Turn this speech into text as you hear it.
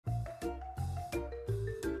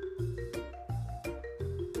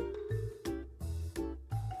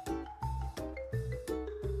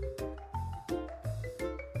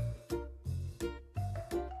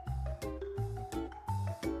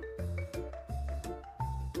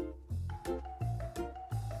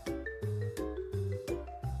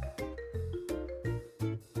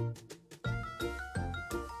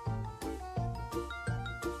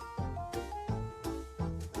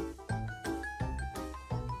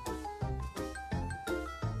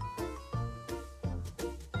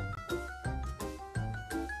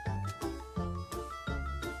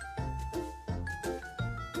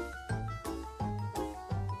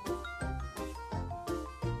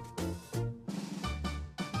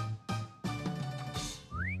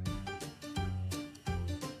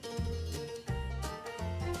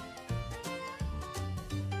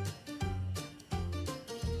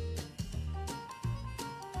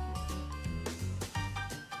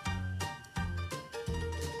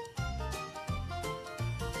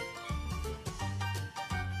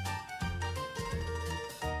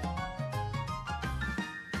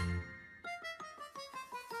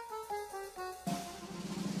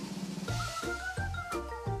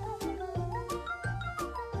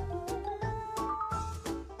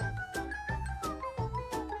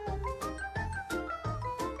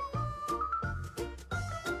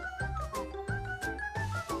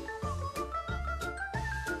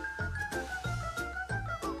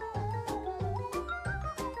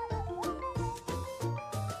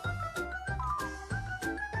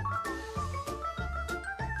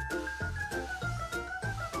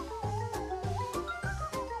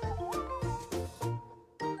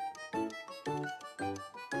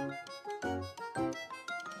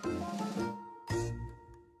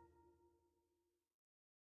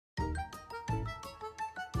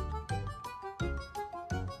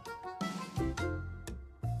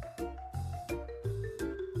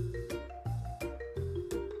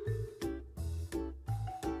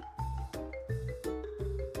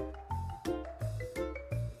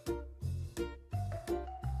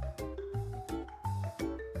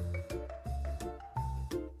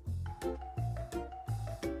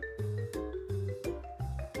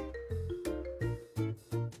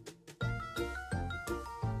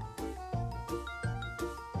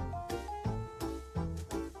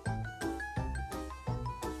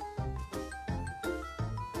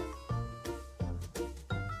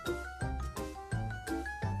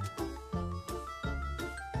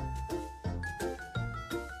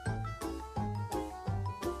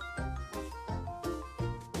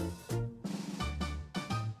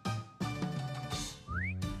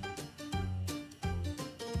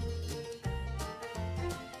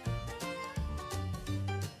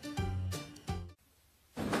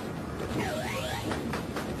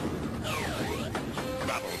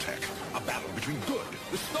Battletech, a battle between good,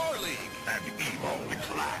 the Star League, and evil, the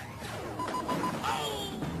Clan.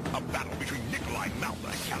 A battle between Nikolai Malta,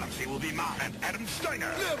 the galaxy will be mine, and Adam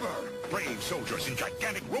Steiner. Never! Brave soldiers in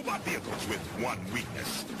gigantic robot vehicles with one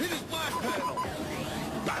weakness. Hit his blast panel!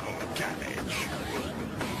 Battle damage.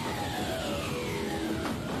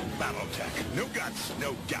 Battletech, no guts,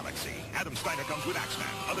 no galaxy. Adam Steiner comes with Axeman,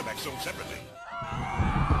 other mechs sold separately.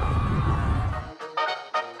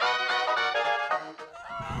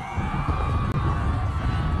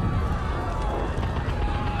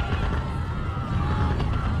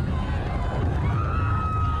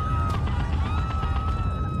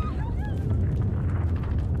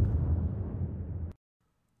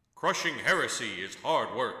 Crushing heresy is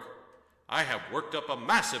hard work. I have worked up a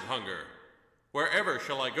massive hunger. Wherever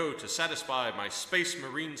shall I go to satisfy my space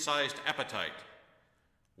marine-sized appetite?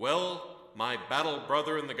 Well, my battle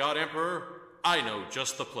brother and the God Emperor, I know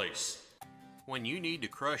just the place. When you need to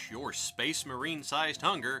crush your space marine-sized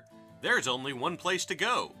hunger, there's only one place to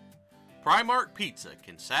go. Primark Pizza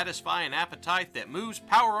can satisfy an appetite that moves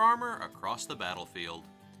power armor across the battlefield.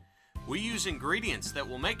 We use ingredients that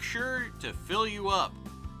will make sure to fill you up.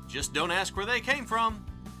 Just don't ask where they came from.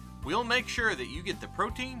 We'll make sure that you get the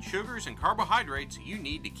protein, sugars, and carbohydrates you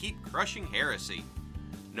need to keep crushing heresy.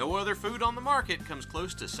 No other food on the market comes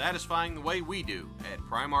close to satisfying the way we do at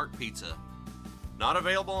Primark Pizza. Not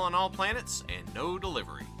available on all planets and no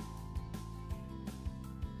delivery.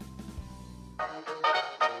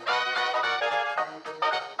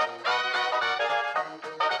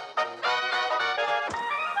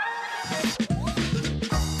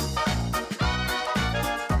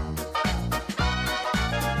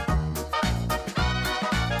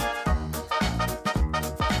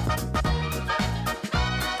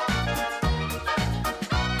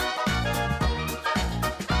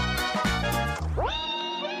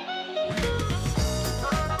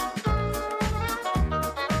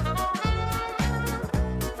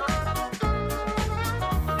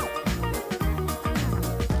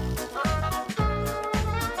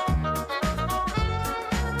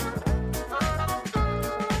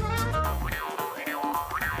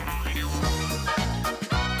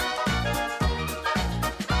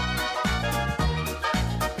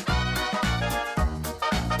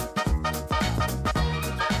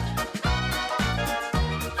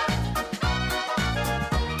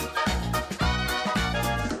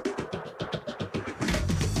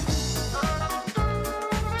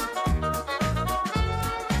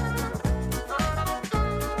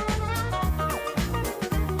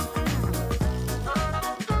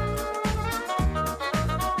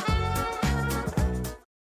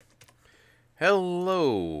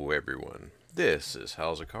 Hello, everyone. This is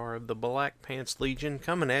Halzikar of the Black Pants Legion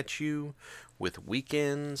coming at you with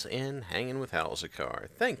Weekends and Hanging with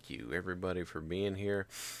Halzikar. Thank you, everybody, for being here.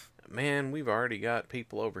 Man, we've already got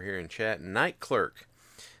people over here in chat. Night Clerk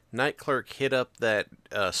hit up that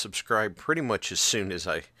subscribe pretty much as soon as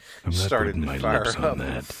I started to fire up.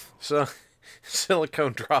 That. So,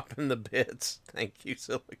 Silicone dropping the bits. Thank you,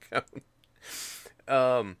 Silicone.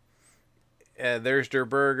 There's Der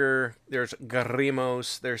Burger, there's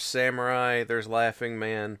Garimos, there's Samurai, there's Laughing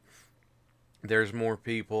Man, there's more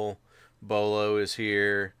people. Bolo is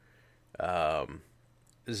here,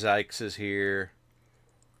 Zykes is here,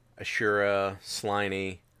 Ashura,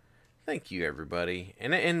 Sliney. Thank you, everybody,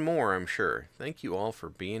 and more, I'm sure. Thank you all for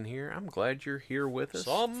being here. I'm glad you're here with us.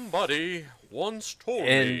 Somebody once told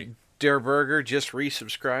and me. Der Burger just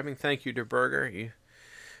resubscribing. Thank you, Der Burger.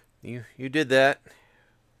 You did that.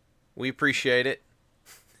 We appreciate it.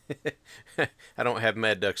 I don't have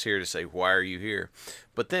Mad Ducks here to say, why are you here?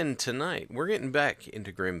 But then tonight, we're getting back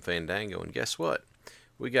into Grim Fandango, and guess what?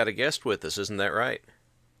 We got a guest with us, isn't that right?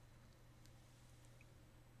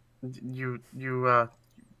 You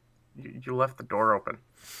left the door open.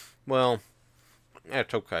 Well,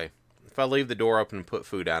 that's okay. If I leave the door open and put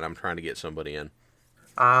food out, I'm trying to get somebody in.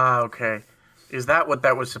 Ah, okay. Is that what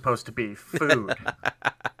that was supposed to be? Food.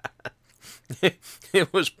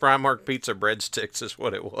 It was Primark Pizza breadsticks is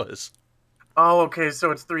what it was. Oh, okay,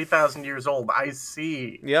 so it's 3,000 years old. I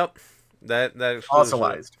see. Yep. That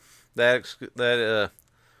fossilized. That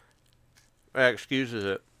excuses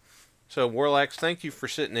it. So, Warlax, thank you for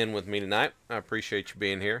sitting in with me tonight. I appreciate you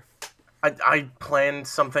being here. I planned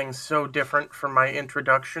something so different for my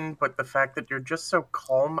introduction, but the fact that you're just so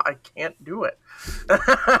calm, I can't do it.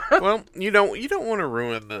 Well, you don't want to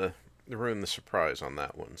ruin the surprise on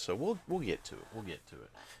that one, so we'll get to it.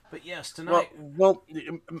 But yes, tonight. Well,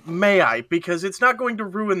 may I? Because it's not going to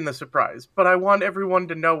ruin the surprise, but I want everyone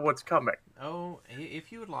to know what's coming. Oh,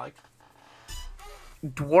 if you would like.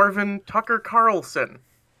 Dwarven Tucker Carlson.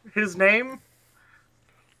 His name?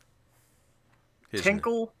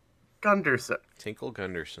 Tinkle Gunderson. Tinkle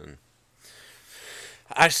Gunderson.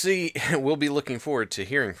 I see. We'll be looking forward to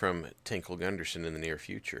hearing from Tinkle Gunderson in the near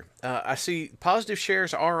future. I see positive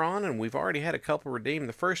shares are on, and we've already had a couple redeemed.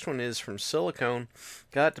 The first one is from Silicone.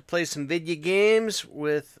 Got to play some video games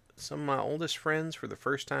with some of my oldest friends for the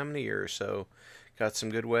first time in a year or so. Got some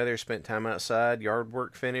good weather, spent time outside, yard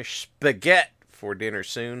work finished, spaghetti for dinner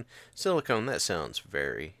soon. Silicone, that sounds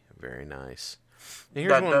very, very nice.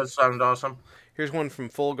 That does sound awesome. Here's one from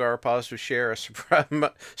Fulgar, positive share. I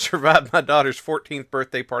survived my daughter's 14th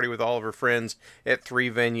birthday party with all of her friends at 3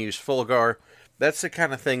 venues. Fulgar, that's the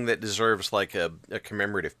kind of thing that deserves like a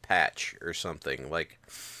commemorative patch or something, like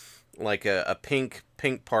a pink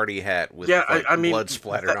party hat with blood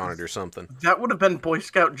splattered on it or something. That would have been Boy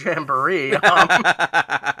Scout Jamboree.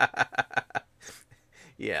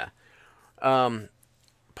 Yeah.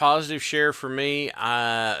 Positive share for me.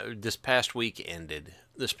 This past week ended.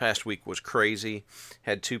 This past week was crazy.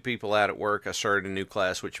 Had 2 people out at work. I started a new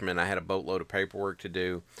class, which meant I had a boatload of paperwork to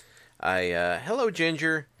do. Hello,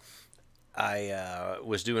 Ginger. I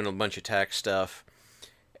was doing a bunch of tax stuff,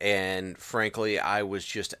 and frankly, I was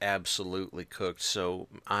just absolutely cooked. So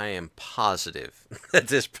I am positive that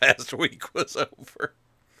this past week was over.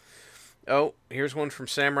 Oh, here's one from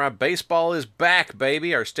Samurai. Baseball is back,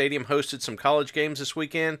 baby. Our stadium hosted some college games this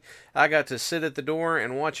weekend. I got to sit at the door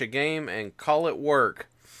and watch a game and call it work.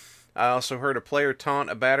 I also heard a player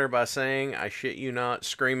taunt a batter by saying, I shit you not,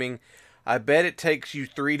 screaming, I bet it takes you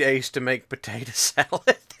 3 days to make potato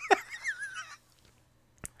salad.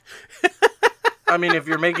 I mean, if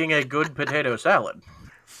you're making a good potato salad.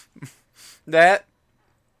 That,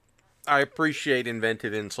 I appreciate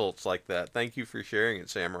inventive insults like that. Thank you for sharing it,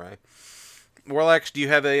 Samurai. Warlax, do you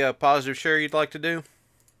have a positive share you'd like to do?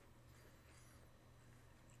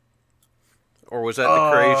 Or was that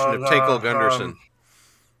the creation of Tinkle Gunderson?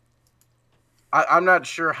 I'm not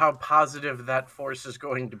sure how positive that force is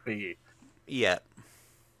going to be. Yet.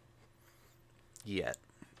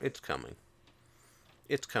 It's coming.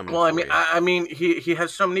 It's coming. Well, I mean, he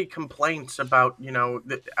has so many complaints about,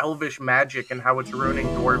 the elvish magic and how it's ruining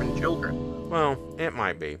dwarven children. Well, it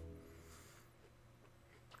might be.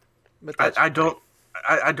 But I don't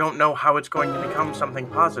know how it's going to become something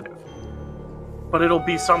positive. But it'll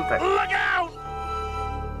be something. Look out!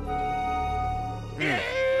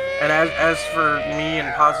 And as for me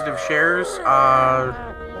and positive shares, I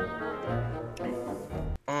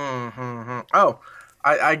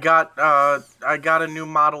got a new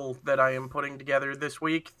model that I am putting together this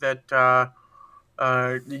week that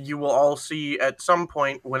you will all see at some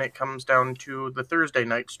point when it comes down to the Thursday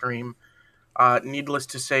night stream. Needless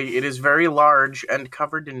to say, it is very large and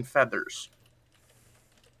covered in feathers.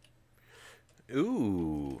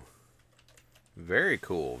 Ooh. Very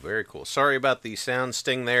cool, very cool. Sorry about the sound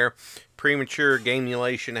sting there. Premature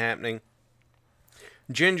gamulation happening.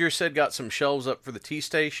 Ginger said got some shelves up for the tea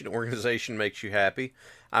station. Organization makes you happy.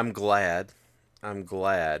 I'm glad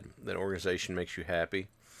that organization makes you happy.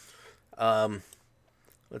 Let's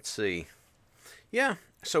see. Yeah,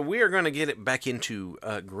 so we are going to get it back into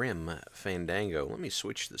Grim Fandango. Let me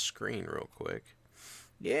switch the screen real quick.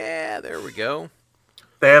 Yeah, there we go.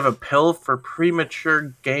 They have a pill for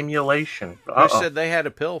premature gamulation. Who said they had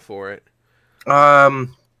a pill for it?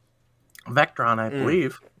 Vectron, I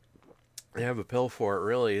believe. They have a pill for it,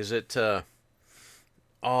 really. Is it, is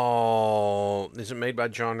it made by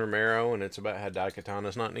John Romero, and it's about how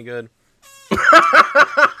Daikatana's not any good?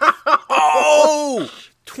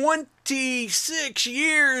 26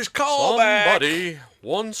 years callback! Somebody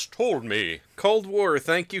once told me. Cold War,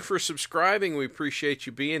 thank you for subscribing. We appreciate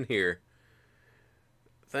you being here.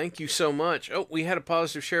 Thank you so much. Oh, we had a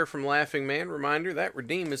positive share from Laughing Man. Reminder, that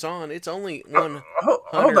redeem is on. It's only 100.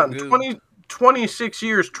 Hold on. 26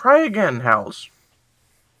 years. Try again, Hals.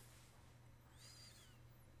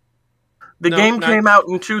 The game came out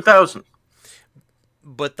in 2000.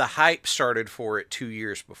 But the hype started for it 2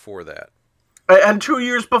 years before that. And 2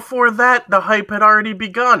 years before that, the hype had already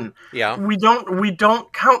begun. Yeah. We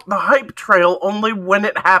don't count the hype trail only when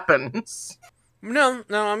it happens. No,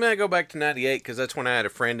 I'm going to go back to 98 because that's when I had a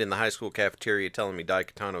friend in the high school cafeteria telling me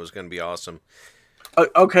Daikatana was going to be awesome.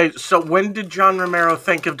 Okay, so when did John Romero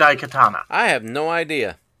think of Daikatana? I have no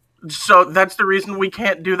idea. So that's the reason we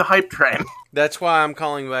can't do the hype train. That's why I'm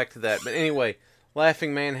calling back to that. But anyway,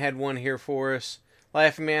 Laughing Man had one here for us.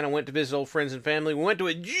 Laughing Man, I went to visit old friends and family. We went to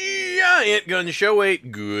a giant gun show,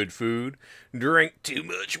 ate good food, drank too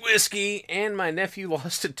much whiskey, and my nephew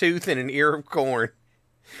lost a tooth and an ear of corn.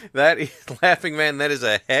 That is, Laughing Man, that is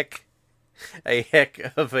a heck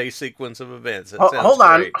of a sequence of events.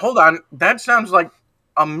 Hold on. That sounds like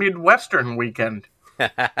a Midwestern weekend.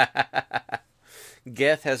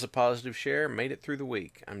 Geth has a positive share, made it through the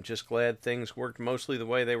week. I'm just glad things worked mostly the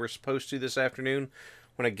way they were supposed to this afternoon.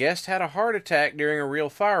 When a guest had a heart attack during a real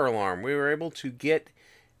fire alarm, we were able to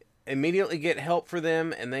immediately get help for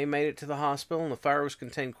them, and they made it to the hospital, and the fire was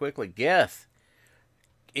contained quickly. Geth,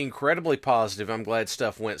 incredibly positive. I'm glad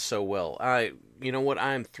stuff went so well. You know what?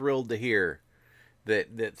 I'm thrilled to hear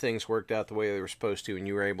that things worked out the way they were supposed to, and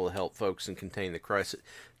you were able to help folks and contain the crisis.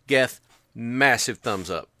 Geth, massive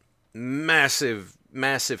thumbs up. Massive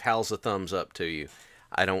how's a thumbs up to you.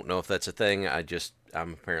 I don't know if that's a thing.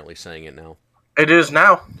 I'm apparently saying it now. It is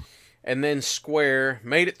now. And then Square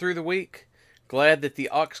made it through the week. Glad that the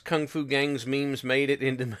Ox Kung Fu Gang's memes made it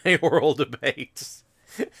into mayoral debates.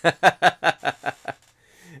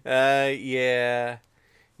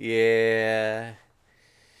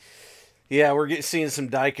 Yeah, we're seeing some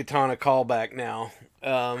Daikatana callback now.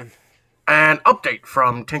 An update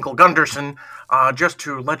from Tinkle Gunderson, just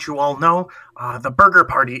to let you all know, the Burger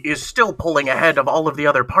Party is still pulling ahead of all of the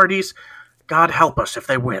other parties. God help us if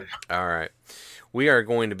they win. All right. We are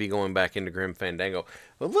going to be going back into Grim Fandango.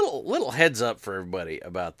 A little heads up for everybody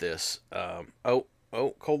about this.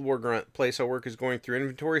 Cold War Grunt, place I work is going through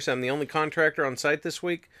inventory, so I'm the only contractor on site this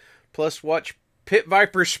week. Plus, watch Pit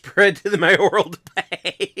Viper spread to the mayoral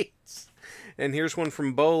debates. And here's one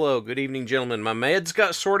from Bolo. Good evening, gentlemen. My meds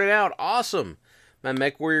got sorted out. Awesome. My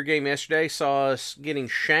Mech Warrior game yesterday saw us getting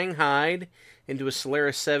shanghaied into a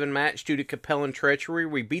Solaris 7 match due to Capellan treachery.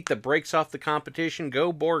 We beat the brakes off the competition.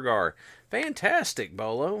 Go Borgar. Fantastic,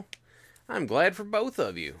 Bolo. I'm glad for both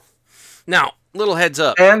of you. Now, little heads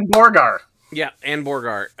up. And Borgar. Yeah, and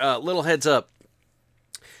Borgar. Little heads up.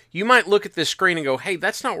 You might look at this screen and go, hey,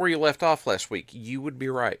 that's not where you left off last week. You would be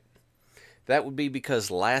right. That would be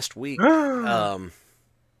because last week,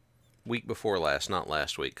 week before last, not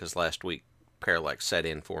last week, because last week Parallax set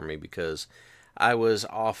in for me because I was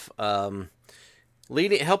off helping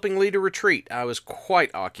lead a retreat. I was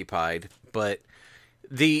quite occupied, but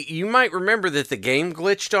you might remember that the game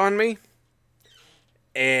glitched on me,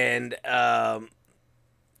 and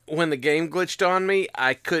when the game glitched on me,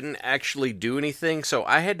 I couldn't actually do anything, so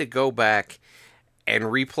I had to go back and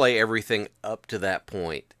replay everything up to that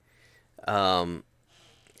point. And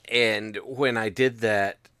when I did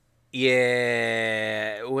that,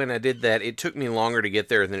 it took me longer to get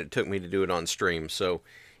there than it took me to do it on stream. So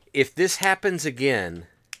if this happens again,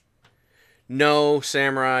 no,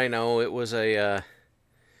 Samurai, no, it was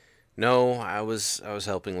no, I was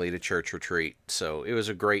helping lead a church retreat. So it was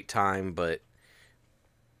a great time, but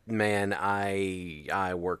man,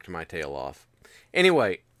 I worked my tail off.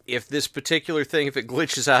 Anyway, if this particular thing, if it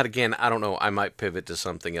glitches out again, I don't know, I might pivot to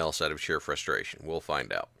something else out of sheer frustration. We'll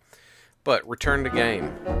find out. But, return to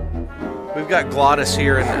game. We've got Glottis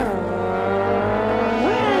here, and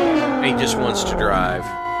he just wants to drive.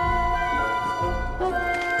 Oh,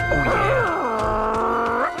 yeah.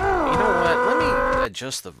 You know what? Let me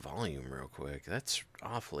adjust the volume real quick. That's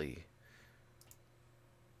awfully...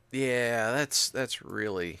 Yeah, that's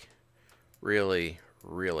really, really,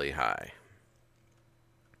 really high.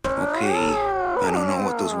 Okay, I don't know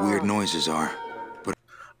what those weird noises are, but...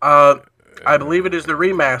 I believe it is the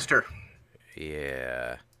remaster.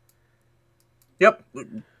 Yeah. Yep,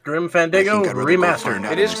 Grim Fandango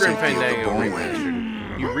remastered. It is Grim Fandango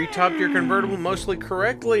remastered. You retopped your convertible mostly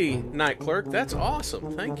correctly, Night Clerk. That's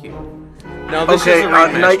awesome, thank you. Now this is the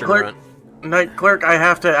remaster, Night Clerk, I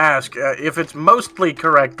have to ask, if it's mostly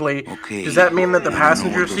correctly, does that mean that the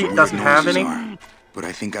passenger seat doesn't have any? But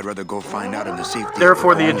I think I'd rather go find out in the safety.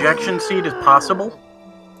 Therefore, the ejection seat is possible?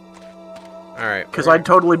 Alright. Because I'd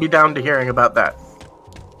totally be down to hearing about that.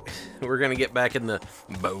 We're going to get back in the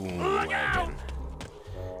bone wagon.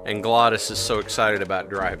 And Glottis is so excited about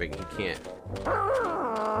driving, he can't.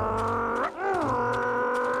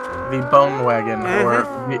 The bone wagon,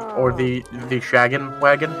 or the shaggin'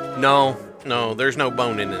 wagon? No, there's no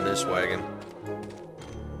boning in this wagon.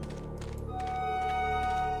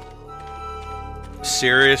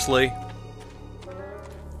 Seriously?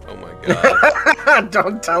 Oh my god.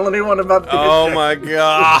 Don't tell anyone about the Oh my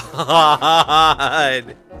god.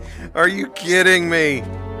 Are you kidding me?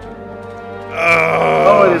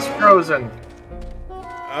 Oh, it is frozen.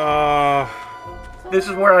 Oh. This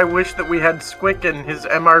is where I wish that we had Squick and his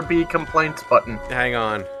MRB complaints button. Hang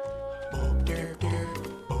on.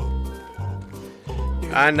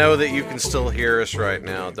 I know that you can still hear us right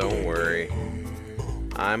now, don't worry.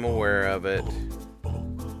 I'm aware of it.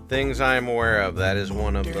 Things I am aware of, that is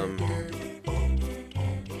one of them.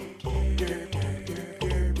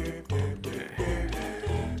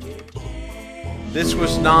 This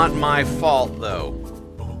was not my fault, though.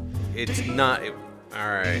 It's not...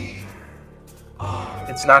 Alright.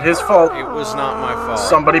 It's not his fault. It was not my fault.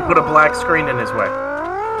 Somebody put a black screen in his way.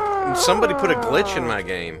 Somebody put a glitch in my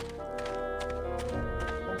game.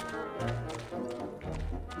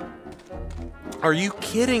 Are you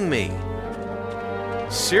kidding me?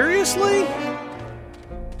 Seriously?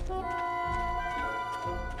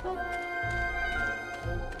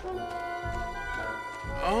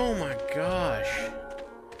 Oh my gosh.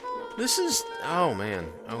 This is... Oh man.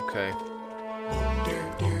 Okay.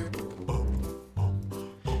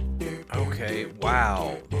 Okay,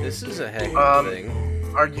 wow. This is a heck of a thing.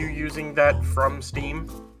 Are you using that from Steam?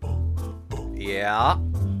 Yeah.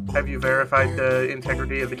 Have you verified the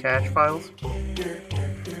integrity of the cache files?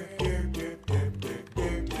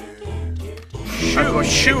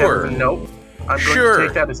 Sure. Nope. I'm going to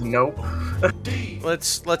take that as nope.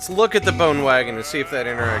 Let's look at the Bone Wagon and see if that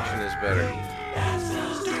interaction is better.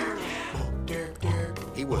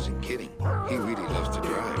 He wasn't kidding. He really loves to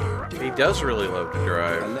drive. He does really love to I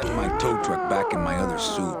drive. left my tow truck back in my other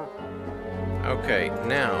suit. Okay,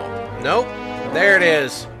 now... Nope. There it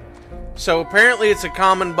is. So apparently it's a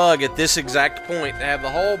common bug at this exact point to have the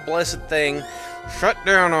whole blessed thing shut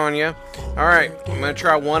down on you. Alright, I'm going to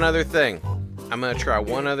try one other thing.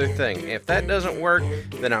 If that doesn't work,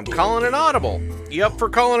 then I'm calling an audible. You up for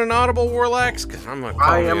calling an audible, Warlax? Because I'm going to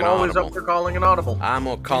call me an audible. I am always up for calling an audible. I'm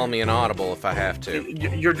going to call me an audible if I have to.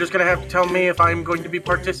 You're just going to have to tell me if I'm going to be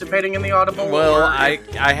participating in the audible? Well, or... I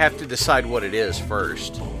have to decide what it is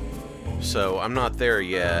first. So, I'm not there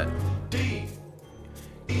yet.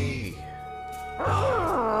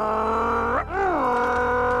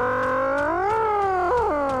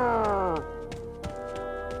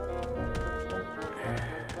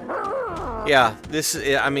 Yeah, this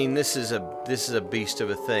is a beast of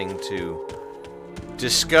a thing to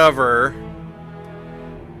discover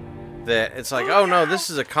that it's like, oh no, this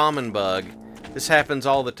is a common bug. This happens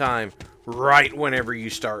all the time, right whenever you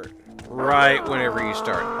start.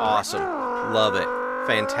 Awesome. Love it.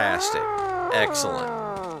 Fantastic.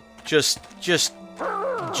 Excellent. Just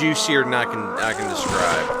juicier than I can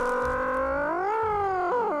describe.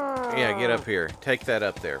 Yeah, get up here. Take that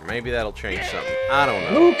up there. Maybe that'll change something. I don't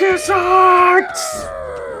know. LucasArts!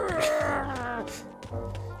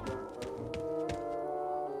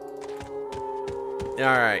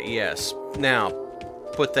 Alright, yes. Now,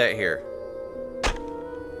 put that here.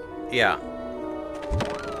 Yeah.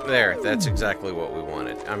 There, that's exactly what we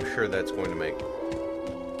wanted. I'm sure that's going to make...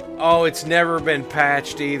 Oh, it's never been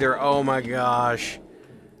patched either. Oh my gosh.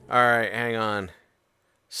 Alright, hang on.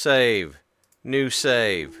 Save. New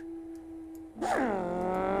save.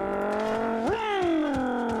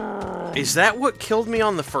 Is that what killed me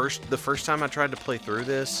on the first time I tried to play through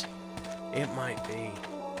this? It might be.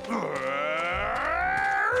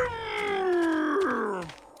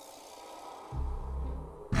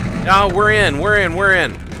 Oh, we're in.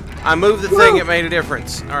 I moved the thing, it made a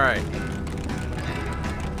difference. Alright.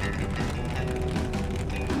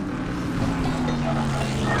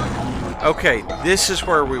 Okay, this is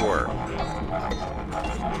where we were.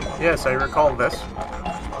 Yes, I recall this.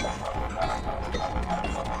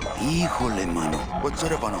 Híjole, mano. What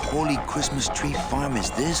sort of unholy Christmas tree farm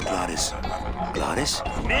is this, Gladys? Gladys?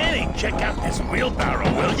 Manny, check out this wheelbarrow,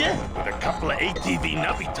 will ya? With a couple of ATV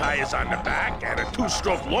nubby tires on the back and a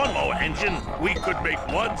 2-stroke lawnmower engine, we could make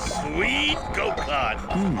one sweet go-kart.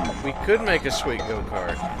 We could make a sweet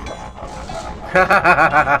go-kart.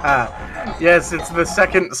 Yes, it's the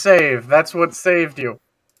second save. That's what saved you.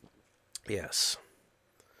 Yes.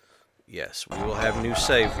 Yes, we will have new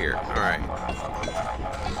save here. Alright.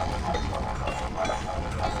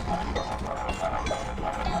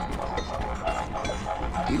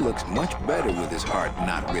 He looks much better with his heart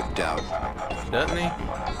not ripped out. Doesn't he?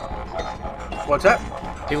 What's that?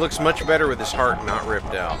 He looks much better with his heart not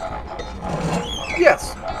ripped out.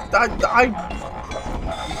 Yes.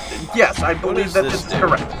 Yes, I believe that this is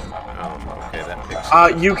correct. Oh, okay, that picks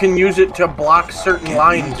you can use it to block certain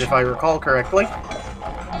lines, if I recall correctly.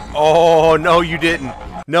 Oh, no, you didn't.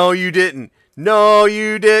 No, you didn't. No,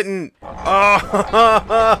 you didn't. Oh.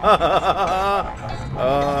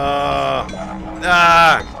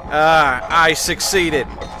 I succeeded.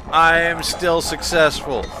 I am still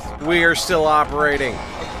successful. We are still operating.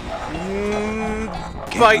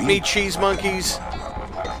 Fight me, cheese monkeys.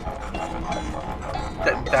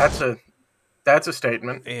 That's a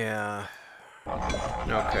statement. Yeah.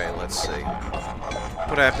 Okay, let's see.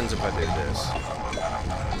 What happens if I do this?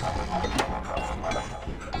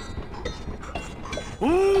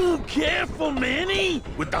 Ooh, careful, Manny!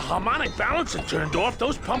 With the harmonic balancer turned off,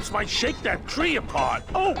 those pumps might shake that tree apart.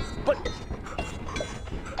 Oh, but...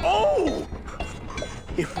 Oh!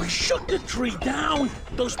 If we shook the tree down,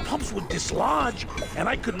 those pumps would dislodge, and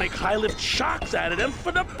I could make high-lift shocks out of them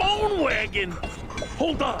for the bone wagon.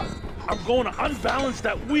 Hold on. I'm going to unbalance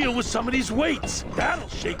that wheel with some of these weights. That'll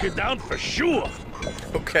shake her down for sure.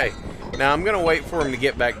 Okay, now I'm gonna wait for him to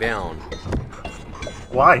get back down.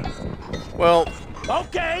 Why? Well,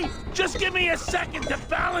 Okay, just give me a second to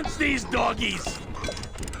balance these doggies.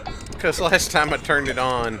 because last time I turned it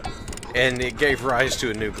on, and it gave rise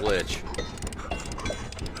to a new glitch.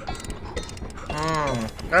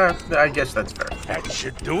 I guess that's fair. That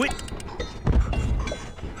should do it.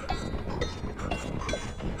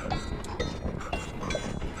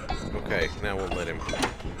 Okay, now we'll let him.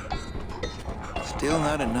 Still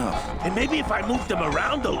not enough. And maybe if I moved them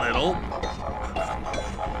around a little.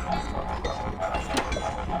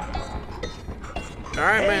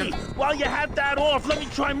 Alright, Hey, man. while you had that off, let me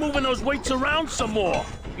try moving those weights around some more.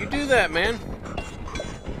 You do that, man.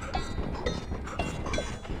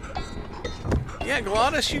 Yeah,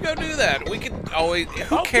 Glottis, you go do that. We could always...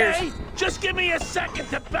 Who cares? Okay, just give me a second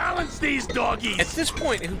to balance these doggies. At this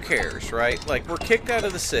point, who cares, right? Like, we're kicked out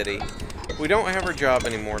of the city. We don't have our job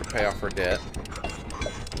anymore to pay off our debt.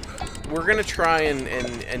 We're gonna try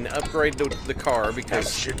and upgrade the car That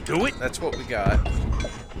because should do it. that's what we got.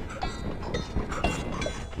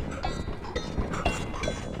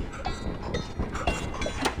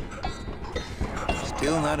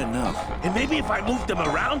 Still not enough. And maybe if I moved them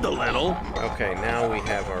around a little. Okay, now we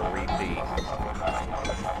have our repeat.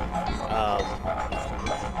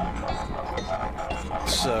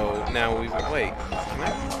 So now we wait. Can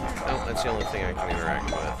I? No, that's the only thing I can interact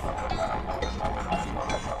with.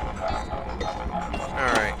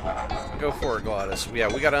 All right, go for it, Glottis.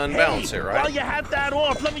 Yeah, we got to unbalance it, right? While you had that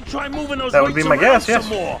off, let me try moving those That would be weights my around guess, yes.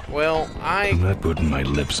 some more. Well, I'm not putting my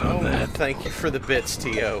lips on that. Thank you for the bits,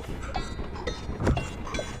 T.O.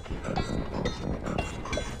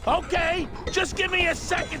 Okay, just give me a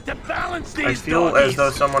second to balance these I feel doggies. as though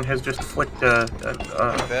someone has just flicked a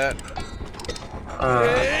That.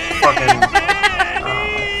 fucking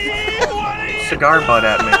cigar butt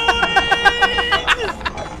at me.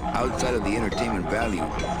 Outside of the entertainment value,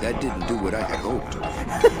 that didn't do what I had hoped.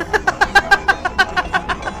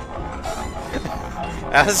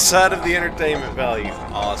 Outside of the entertainment value.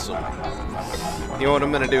 Awesome. You know what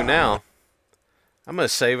I'm going to do now? I'm going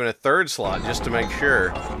to save in a third slot just to make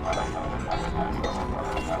sure.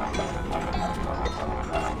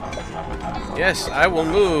 Yes, I will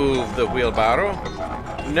move the wheelbarrow.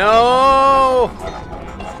 No!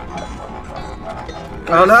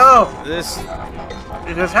 Oh no! This...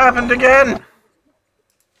 It has happened again!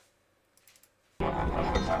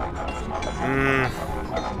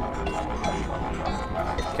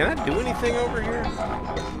 Can I do anything over here?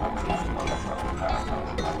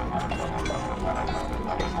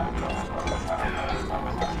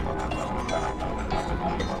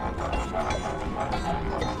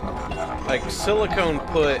 Like Silicone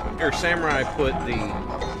put, or Samurai put the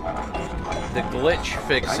glitch I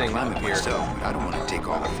fixing climb up it here. myself, but I don't want to take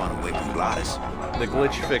all the fun away from Glottis. The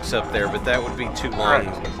glitch fix up there, but that would be too long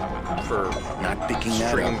for Not picking that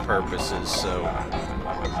stream up. purposes, so...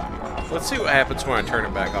 Let's see what happens when I turn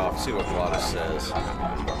it back off, see what Glottis says.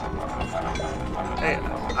 Hey,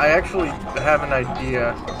 I actually have an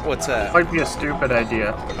idea. What's that? Might be a stupid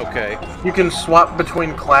idea. Okay. You can swap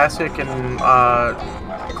between classic and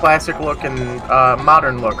classic look and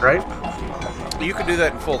modern look, right? You could do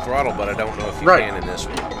that in full throttle, but I don't know if you Right. can in this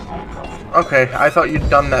one. Okay, I thought you'd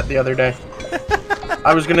done that the other day.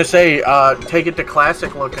 I was gonna say, take it to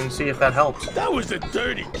classic look and see if that helps. That was a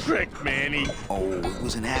dirty trick, Manny. Oh, it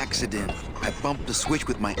was an accident. I bumped the switch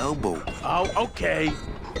with my elbow. Oh, okay.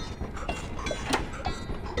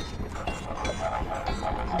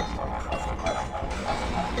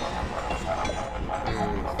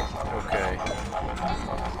 Okay.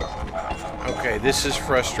 Okay, this is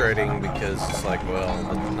frustrating because it's like, well,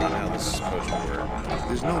 that's not how this is supposed to work.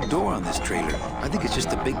 There's no door on this trailer. I think it's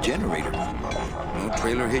just a big generator. No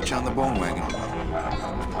trailer hitch on the bone wagon.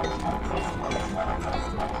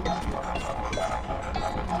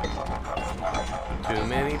 Too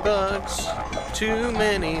many bugs, too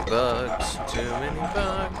many bugs, too many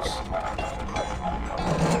bugs.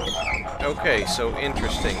 Okay, so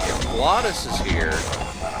interesting. If Glottis is here...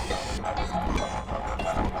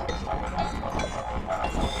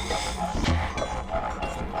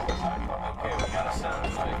 Okay, we got a sound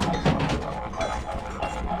effect.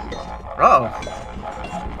 Oh.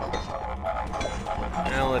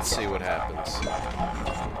 Now let's see what happens.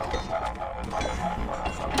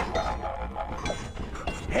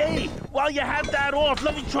 Hey, while you had that off,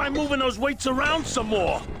 let me try moving those weights around some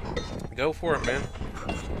more. Go for it, man.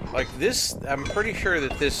 Like this, I'm pretty sure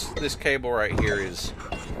that this cable right here is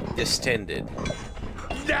distended.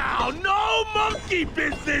 Now, no monkey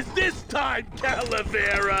business this time,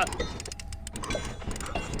 Calavera.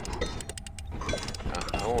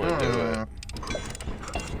 I want to do it.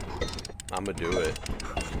 I'm gonna do it.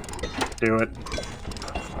 Do it.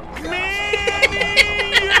 Manny,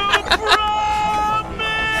 you promised!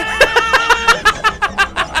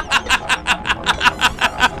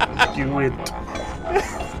 Do it.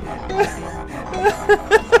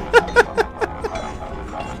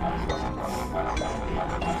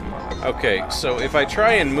 Okay, so if I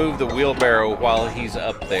try and move the wheelbarrow while he's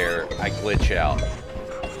up there, I glitch out.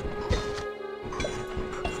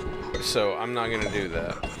 So I'm not gonna do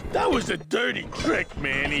that. That was a dirty trick,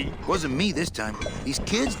 Manny. Wasn't me this time. These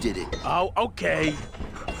kids did it. Oh, okay.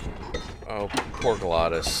 Oh, poor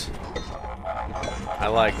Glottis. I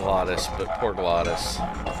like Glottis, but poor Glottis.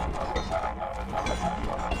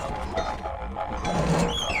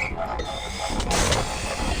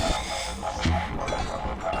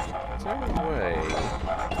 Is there any way?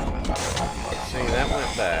 See, that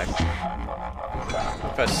went back.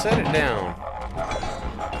 If I set it down...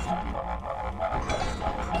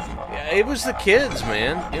 Yeah, it was the kids,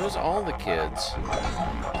 man. It was all the kids.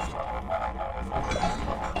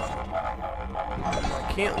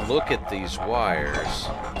 I can't look at these wires.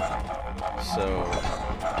 So...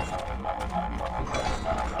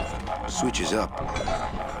 Switches up.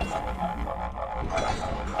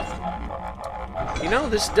 You know,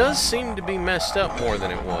 this does seem to be messed up more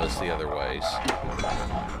than it was the other ways.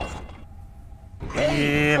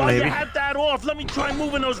 Hey, Yeah, while maybe. you have that off, let me try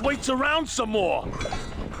moving those weights around some more.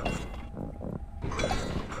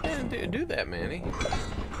 Yeah, do that, Manny.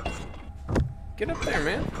 Get up there,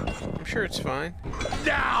 man. I'm sure it's fine.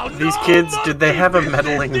 Now, These no kids, did they have a monkey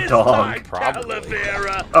meddling business this dog? time, Probably.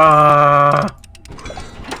 Calavera.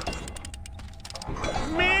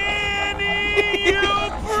 Manny, you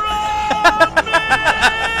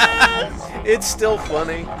promised! It's still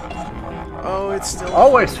funny. Oh, it's still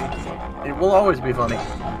Always. funny. It will always be funny.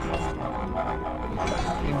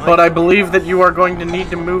 But I believe that you are going to need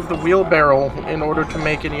to move the wheelbarrow in order to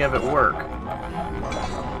make any of it work.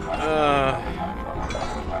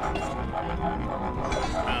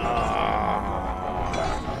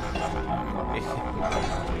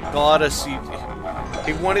 Glottis,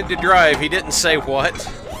 he wanted to drive. He didn't say what.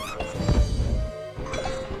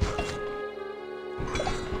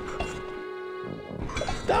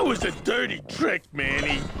 That was a dirty trick,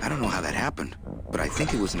 Manny. I don't know how that happened, but I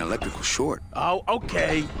think it was an electrical short. Oh,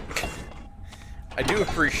 okay. I do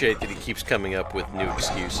appreciate that he keeps coming up with new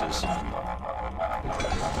excuses.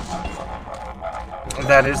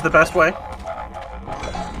 That is the best way.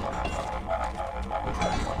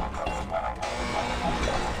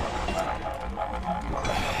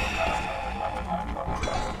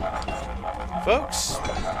 Folks,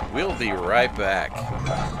 we'll be right back.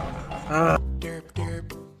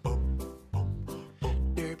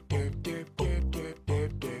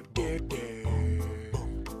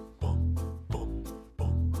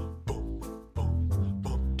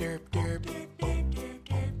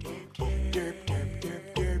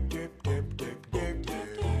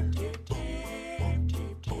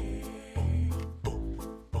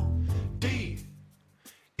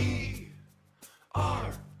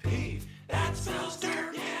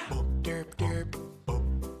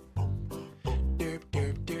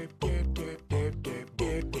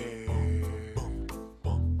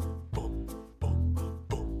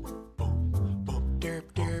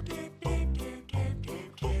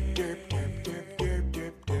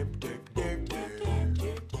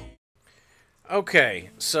 Okay,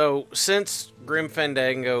 so since Grim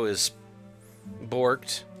Fandango is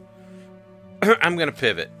borked, I'm going to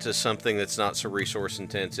pivot to something that's not so resource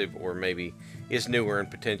intensive or maybe is newer and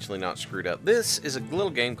potentially not screwed up. This is a little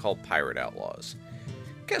game called Pirate Outlaws.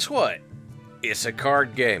 Guess what? It's a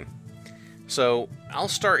card game. So I'll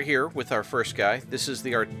start here with our first guy. This is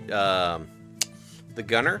the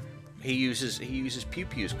gunner. He uses pew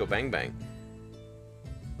pews, go bang bang.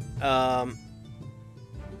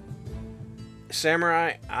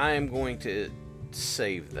 Samurai, I am going to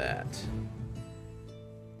save that.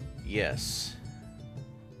 Yes.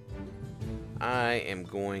 I am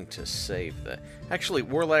going to save that. Actually,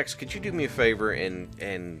 Warlax, could you do me a favor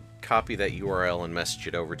and copy that URL and message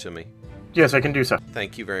it over to me? Yes, I can do so.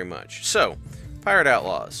 Thank you very much. So, Pirate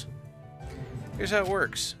Outlaws. Here's how it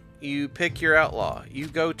works. You pick your outlaw. You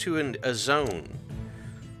go to a zone.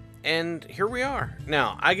 And here we are.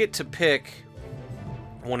 Now, I get to pick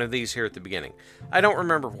one of these here at the beginning. I don't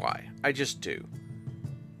remember why. I just do.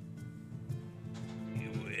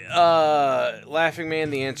 Laughing Man,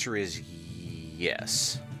 the answer is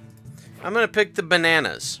yes. I'm going to pick the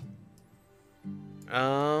bananas.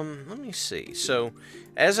 Let me see. So,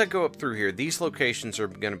 as I go up through here, these locations are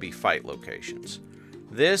going to be fight locations.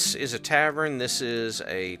 This is a tavern. This is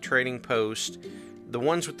a trading post. The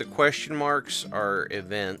ones with the question marks are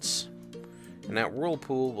events. And that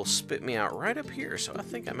whirlpool will spit me out right up here. So I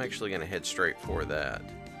think I'm actually going to head straight for that.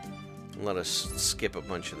 And let us skip a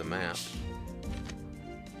bunch of the map.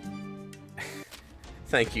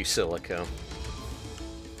 Thank you, Silico.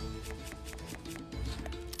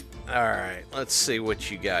 Alright, let's see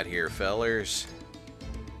what you got here, fellers.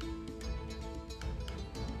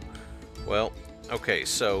 Well, okay,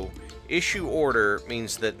 so issue order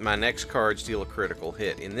means that my next cards deal a critical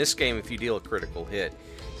hit. In this game, if you deal a critical hit,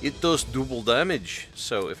 it does double damage.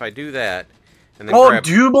 So if I do that, and then grab...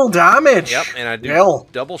 double damage! Yep, and I do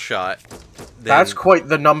double shot. Then, that's quite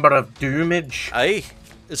the number of damage. Aye,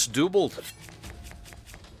 it's doubled.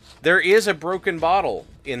 There is a broken bottle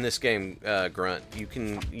in this game, Grunt. You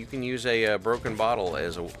can use a broken bottle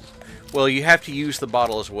as a... Well, you have to use the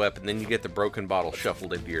bottle as a weapon, then you get the broken bottle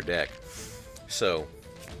shuffled into your deck. So,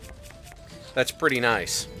 that's pretty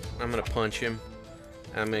nice. I'm going to punch him.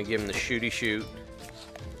 I'm going to give him the shooty shoot.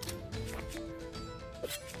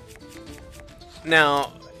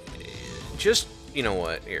 Now, just, you know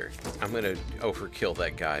what, here. I'm going to overkill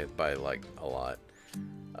that guy by, like, a lot.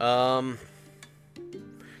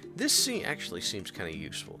 This actually seems kind of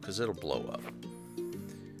useful, because it'll blow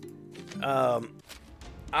up.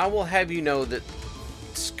 I will have you know that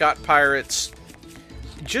Scott Pirates,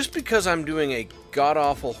 just because I'm doing a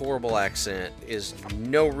god-awful, horrible accent, is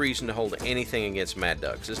no reason to hold anything against Mad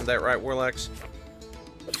Ducks. Isn't that right, Warlax?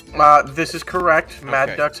 This is correct. Okay.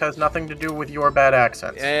 Mad Ducks has nothing to do with your bad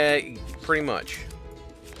accents. Pretty much.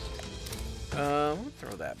 We'll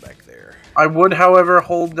throw that back there. I would, however,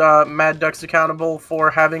 hold Mad Ducks accountable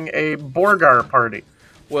for having a Borgar party.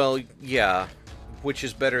 Well, yeah, which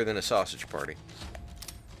is better than a sausage party.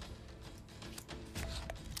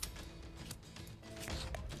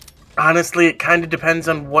 Honestly, it kind of depends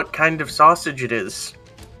on what kind of sausage it is.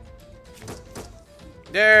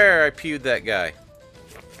 There, I pewed that guy.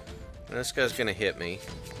 And this guy's gonna hit me.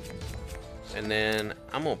 And then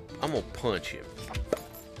I'm gonna punch him.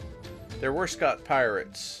 There were Scott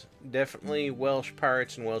pirates. Definitely Welsh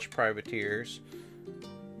pirates and Welsh privateers.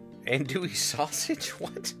 Andouille sausage?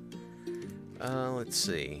 What? Let's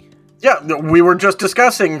see. Yeah, we were just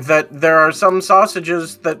discussing that there are some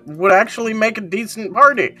sausages that would actually make a decent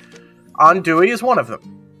party. Andouille is one of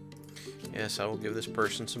them. Yes, I will give this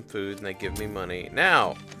person some food and they give me money.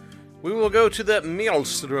 Now, we will go to the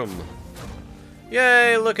Maelstrom.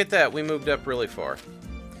 Yay, look at that. We moved up really far.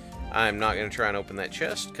 I'm not going to try and open that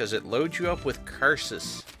chest because it loads you up with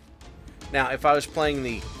curses. Now, if I was playing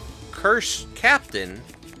the Cursed Captain,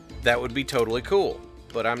 that would be totally cool.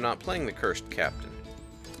 But I'm not playing the Cursed Captain.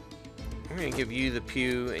 I'm going to give you the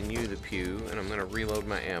pew and you the pew, and I'm going to reload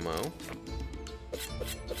my ammo.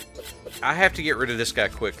 I have to get rid of this guy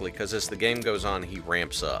quickly because as the game goes on, he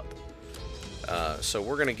ramps up. So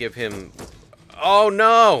we're going to give him... Oh,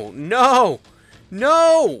 no! No!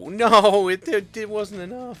 No! No! It wasn't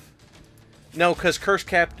enough. No, because Cursed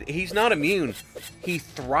Captain, he's not immune. He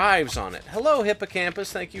thrives on it. Hello,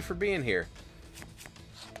 Hippocampus. Thank you for being here.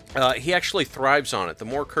 He actually thrives on it. The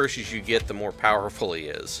more curses you get, the more powerful he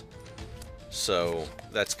is. So,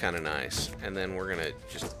 that's kind of nice. And then we're going to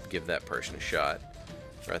just give that person a shot.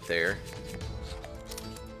 Right there.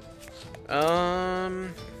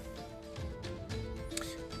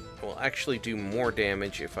 Will actually do more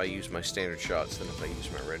damage if I use my standard shots than if I use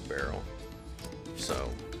my red barrel. So...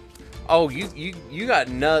 Oh, you got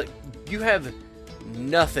you have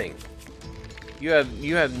nothing.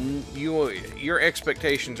 Your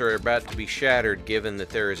expectations are about to be shattered given that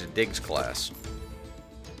there is a Diggs class.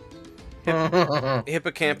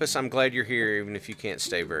 Hippocampus, I'm glad you're here even if you can't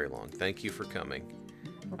stay very long. Thank you for coming.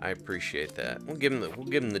 I appreciate that. We'll give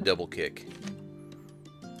him the double kick.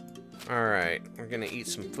 All right, we're going to eat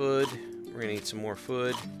some food. We're going to eat some more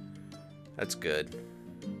food. That's good.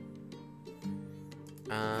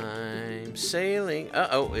 I'm sailing.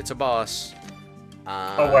 Uh-oh, it's a boss.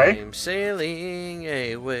 I'm sailing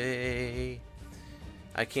away.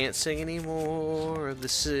 I can't sing any more of the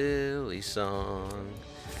silly song,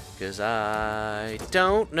 'cause I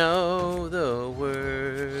don't know the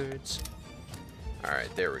words.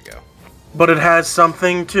 Alright, there we go. But it has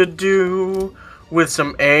something to do with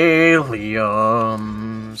some aliens.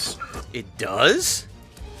 It does?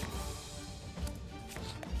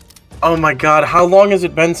 Oh my god, how long has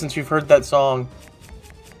it been since you've heard that song?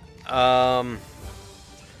 I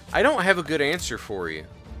don't have a good answer for you.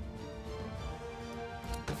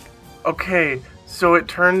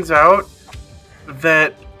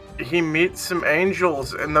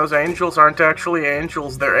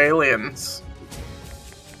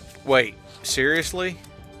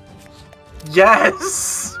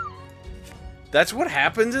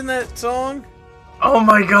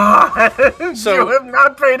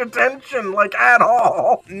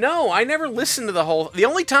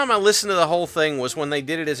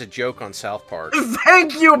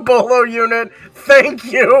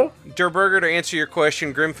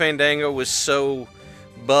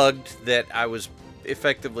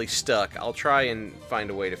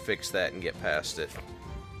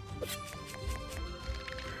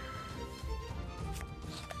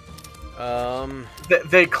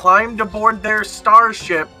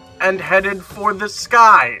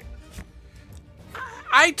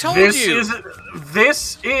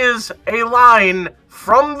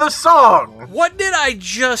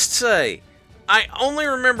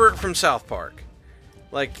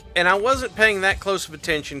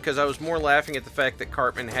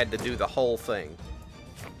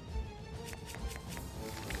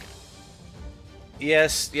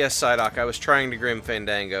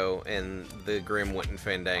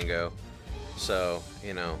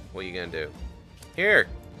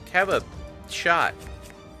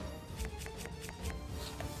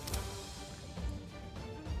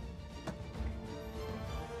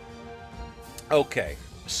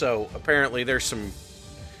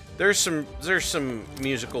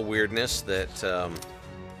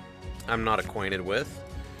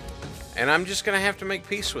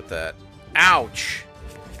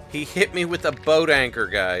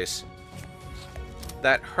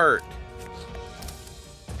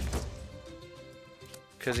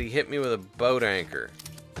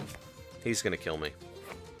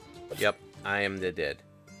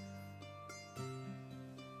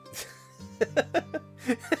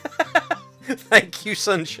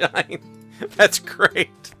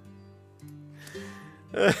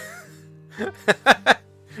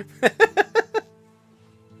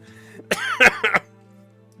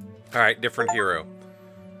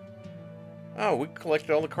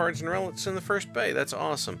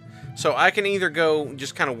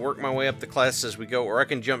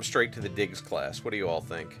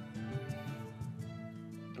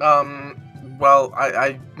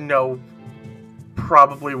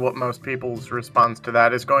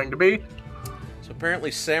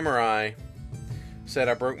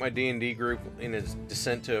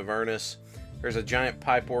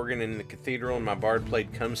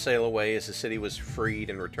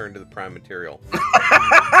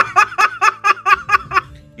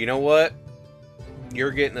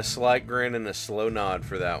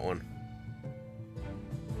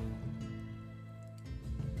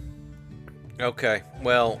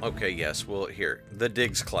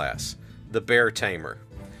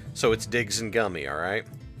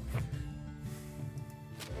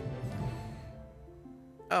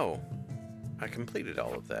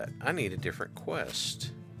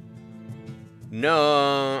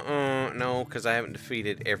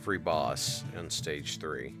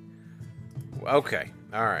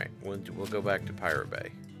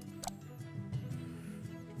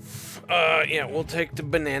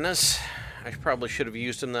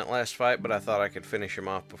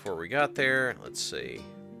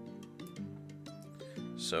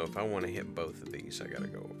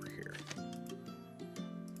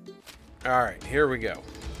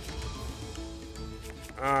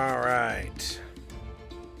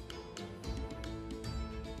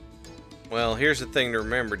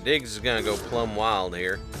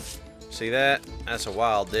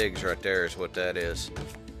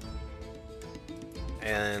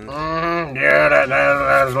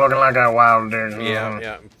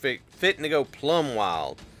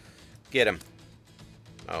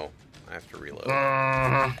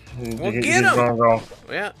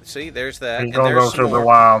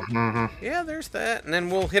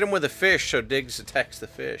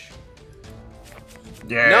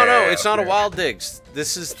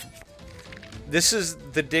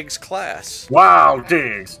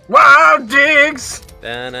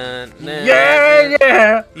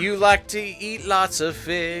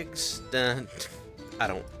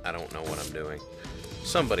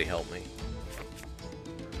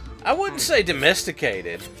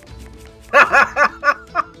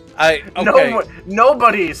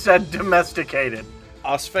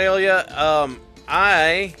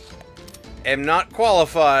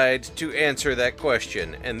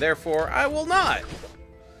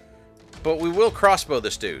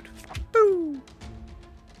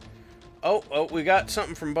 Oh, we got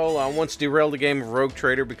something from Bolo. I once derailed a game of Rogue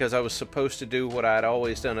Trader because I was supposed to do what I had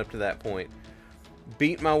always done up to that point.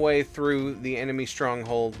 Beat my way through the enemy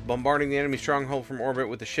stronghold. Bombarding the enemy stronghold from orbit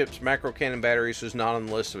with the ship's macro cannon batteries was not on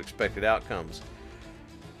the list of expected outcomes.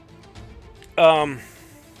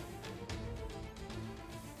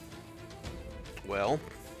 Well,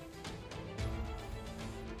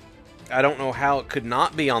 I don't know how it could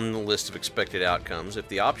not be on the list of expected outcomes if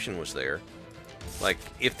the option was there. Like,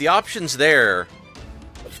 if the option's there,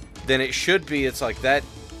 then it should be. It's like that.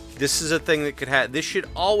 This is a thing that could happen. This should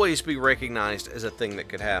always be recognized as a thing that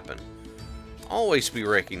could happen. Always be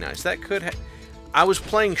recognized. That could I was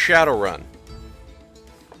playing Shadowrun.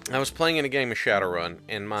 I was playing in a game of Shadowrun,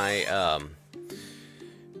 and my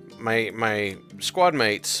my squad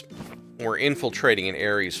mates were infiltrating an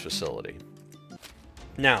Ares facility.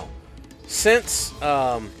 Now, since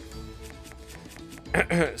my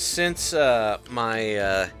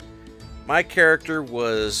character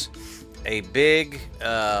was a big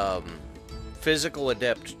physical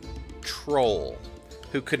adept troll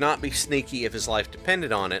who could not be sneaky if his life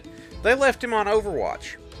depended on it, they left him on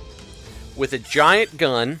Overwatch with a giant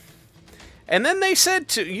gun. And then they said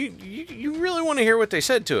to you really want to hear what they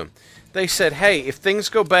said to him? They said, "Hey, if things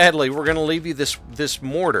go badly, we're going to leave you this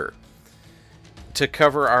mortar to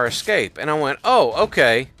cover our escape." And I went, "Oh,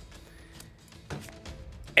 okay."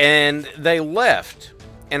 And they left.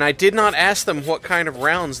 And I did not ask them what kind of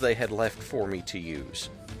rounds they had left for me to use.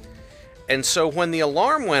 And so when the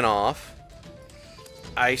alarm went off,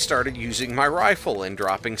 I started using my rifle and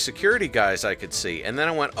dropping security guys I could see. And then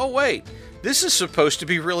I went, "Oh, wait, this is supposed to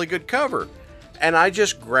be really good cover." And I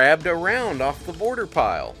just grabbed a round off the border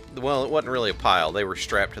pile. Well, it wasn't really a pile. They were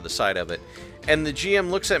strapped to the side of it. And the GM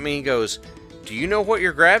looks at me and goes, "Do you know what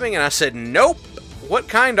you're grabbing?" And I said, "Nope. What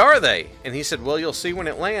kind are they?" And he said, "Well, you'll see when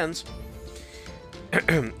it lands."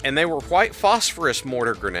 And they were white phosphorus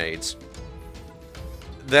mortar grenades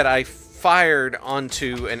that I fired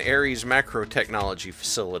onto an Ares macro technology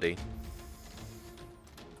facility.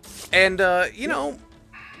 And, you know...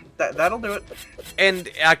 That'll do it. And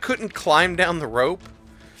I couldn't climb down the rope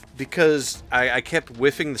because I kept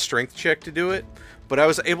whiffing the strength check to do it. But I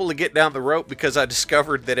was able to get down the rope because I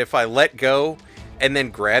discovered that if I let go and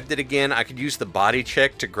then grabbed it again, I could use the body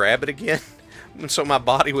check to grab it again. And so my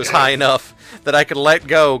body was high enough that I could let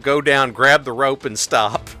go down, grab the rope, and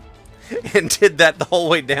stop. And did that the whole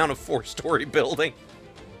way down a 4-story building.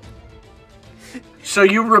 So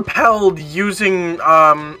you repelled using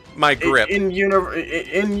my grip in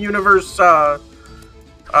universe you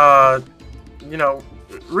know,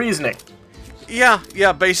 reasoning.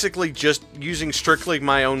 Yeah, basically just using strictly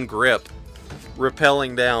my own grip,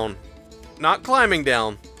 rappelling down, not climbing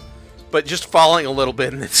down, but just falling a little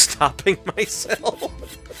bit and then stopping myself.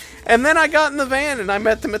 And then I got in the van and I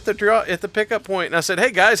met them at the pickup point, and I said,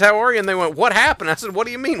 "Hey guys, how are you?" And they went, "What happened?" I said, "What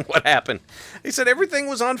do you mean, what happened?" They said, "Everything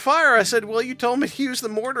was on fire." I said, "Well, you told me to use the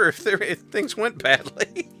mortar if things went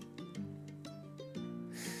badly."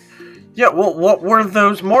 Yeah, well, what were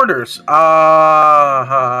those mortars?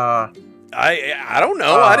 I don't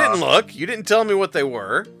know. I didn't look. You didn't tell me what they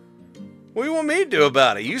were. What do you want me to do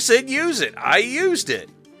about it? You said use it. I used it.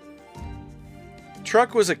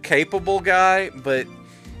 Truck was a capable guy, but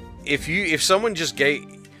if someone just gave...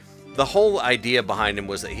 The whole idea behind him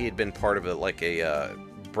was that he had been part of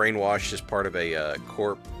brainwashed as part of a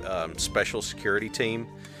corp special security team.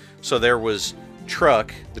 So there was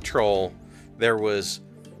Truck, the troll, there was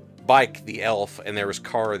Bike, the elf, and there was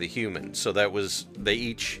Car, the human. So that was... They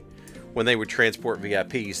each... When they would transport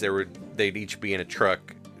VIPs, they'd each be in a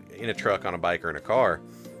truck on a bike or in a car.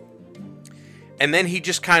 And then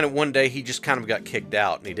one day he just kind of got kicked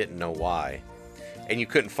out and he didn't know why. And you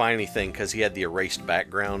couldn't find anything because he had the erased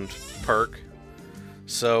background perk.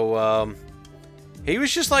 So, he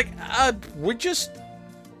was just like,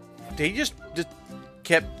 he just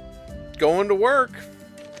kept going to work.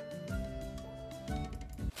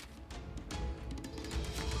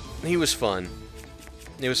 He was fun.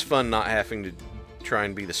 It was fun not having to try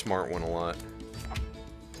and be the smart one a lot.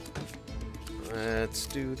 Let's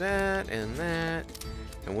do that and that.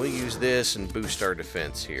 And we'll use this and boost our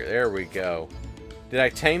defense here. There we go. Did I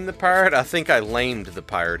tame the pirate? I think I lamed the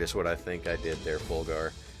pirate is what I think I did there,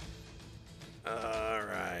 Fulgar.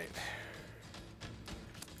 Alright.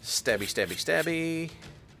 Stabby, stabby,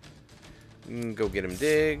 stabby. Go get him,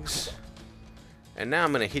 Diggs. And now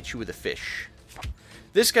I'm going to hit you with a fish.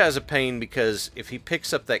 This guy's a pain because if he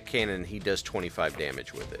picks up that cannon, he does 25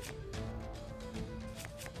 damage with it.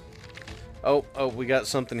 Oh, we got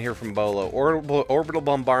something here from Bolo. Orbital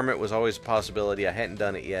bombardment was always a possibility. I hadn't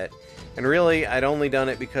done it yet. And really, I'd only done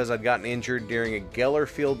it because I'd gotten injured during a Geller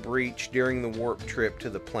field breach during the warp trip to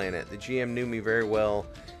the planet. The GM knew me very well,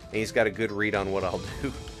 and he's got a good read on what I'll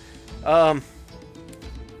do.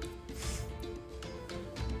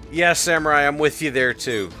 Yeah, Samurai, I'm with you there,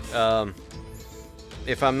 too.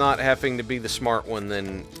 If I'm not having to be the smart one,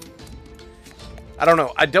 then... I don't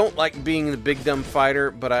know. I don't like being the big dumb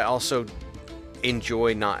fighter, but I also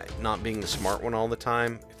enjoy not being the smart one all the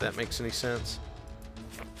time, if that makes any sense.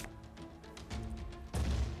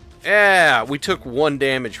 Yeah, we took 1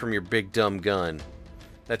 damage from your big dumb gun.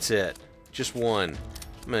 That's it. Just 1.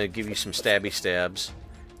 I'm going to give you some stabby stabs.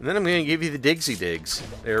 And then I'm going to give you the digsy digs.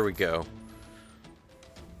 There we go.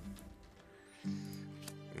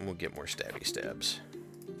 And we'll get more stabby stabs.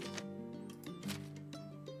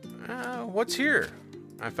 What's here?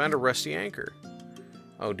 I found a rusty anchor.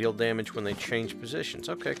 Oh, deal damage when they change positions.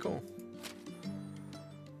 Okay, cool.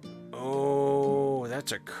 Oh,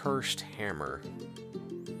 that's a cursed hammer.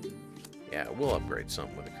 Yeah, we'll upgrade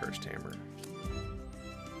something with a cursed hammer.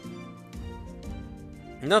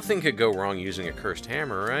 Nothing could go wrong using a cursed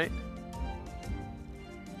hammer, right?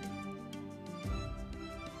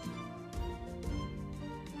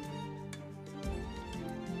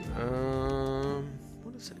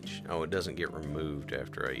 What is that? Oh, it doesn't get removed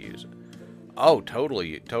after I use it. Oh,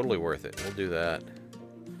 totally worth it. We'll do that.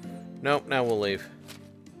 Nope, now we'll leave.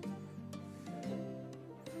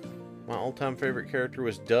 My all-time favorite character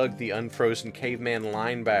was Doug, the unfrozen caveman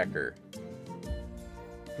linebacker.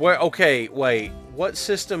 Wait, okay, wait. What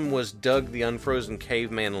system was Doug, the unfrozen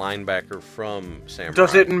caveman linebacker from, Samurai?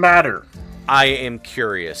 Does it matter? I am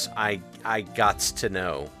curious. I gots to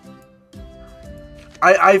know.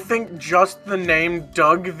 I think just the name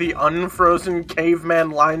Doug, the unfrozen caveman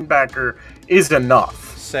linebacker is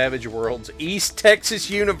enough. Savage Worlds, East Texas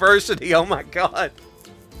University. Oh my god.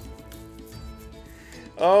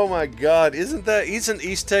 Oh my god. Isn't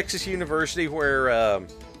East Texas University where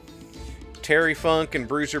Terry Funk and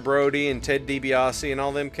Bruiser Brody and Ted DiBiase and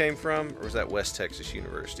all them came from? Or was that West Texas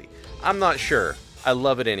University? I'm not sure. I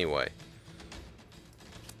love it anyway.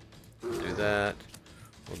 We'll do that.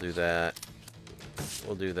 We'll do that.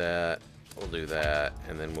 We'll do that. We'll do that.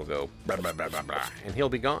 And then we'll go blah, blah, blah, blah, blah, and he'll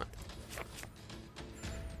be gone.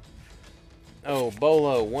 Oh,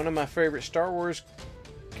 Bolo. One of my favorite Star Wars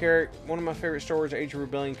Age of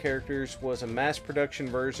Rebellion characters was a mass production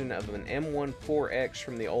version of an M14X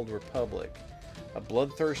from the Old Republic. A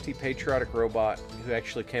bloodthirsty, patriotic robot who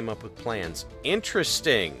actually came up with plans.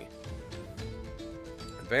 Interesting.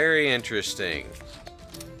 Very interesting.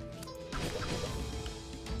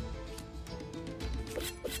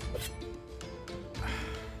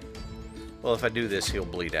 Well, if I do this, he'll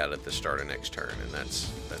bleed out at the start of next turn, and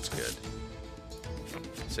that's good.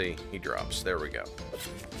 See, he drops. There we go.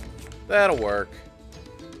 That'll work.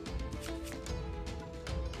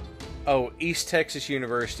 Oh, East Texas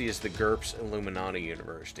University is the GURPS Illuminati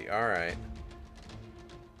University. Alright.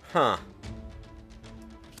 Huh.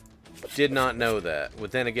 Did not know that.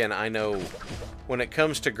 But then again, I know... When it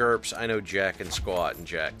comes to GURPS, I know Jack and Squat, and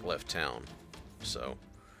Jack left town. So...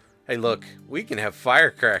 Hey, look. We can have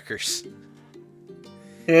firecrackers.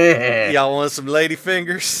 Y'all want some lady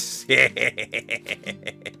fingers?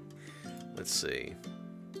 Let's see.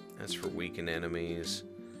 That's for weakened enemies.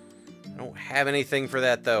 I don't have anything for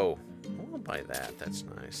that, though. I'll buy that. That's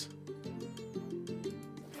nice.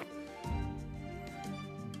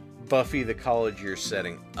 Buffy the college year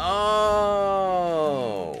setting.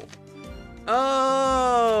 Oh!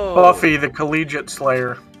 Oh! Buffy the collegiate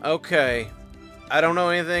slayer. Okay. I don't know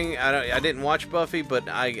anything. I didn't watch Buffy, but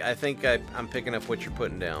I think I'm picking up what you're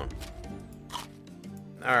putting down.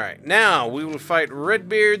 Alright, now we will fight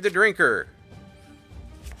Redbeard the Drinker.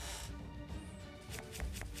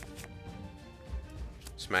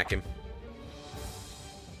 Smack him.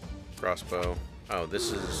 Crossbow. Oh,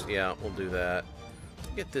 this is... Yeah, we'll do that.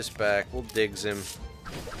 Get this back. We'll digs him.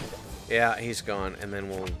 Yeah, he's gone. And then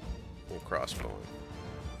we'll crossbow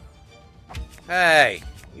him. Hey!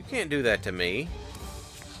 You can't do that to me.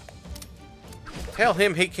 Tell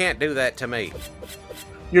him he can't do that to me.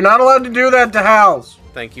 You're not allowed to do that to Hals.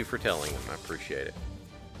 Thank you for telling him. I appreciate it.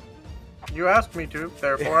 You asked me to,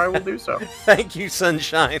 therefore I will do so. Thank you,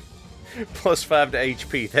 Sunshine. +5 to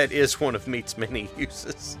HP. That is one of Meat's many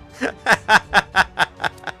uses.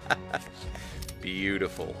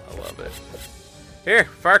 Beautiful. I love it. Here,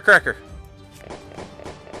 firecracker.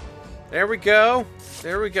 There we go.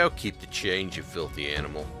 There we go. Keep the change, you filthy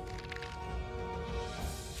animal.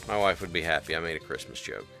 My wife would be happy. I made a Christmas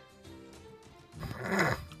joke.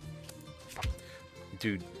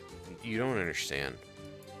 Dude, you don't understand.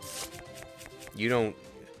 You don't...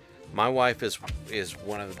 My wife is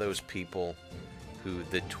one of those people who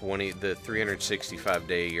the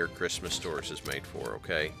 365-day-a-year Christmas stores is made for,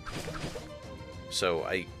 okay? So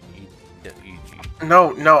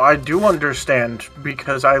No, I do understand,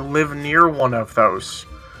 because I live near one of those.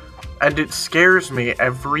 And it scares me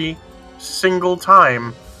every single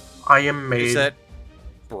time I am made... Is that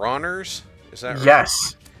Bronner's? Is that right?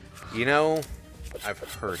 Yes. You know, I've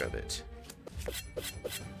heard of it.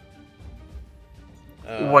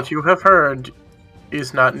 What you have heard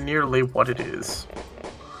is not nearly what it is.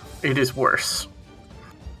 It is worse.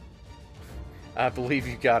 I believe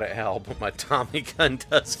you got it, Hal, but my Tommy gun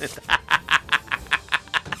doesn't.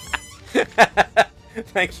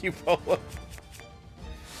 Thank you, Polo.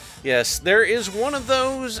 Yes, there is one of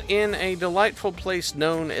those in a delightful place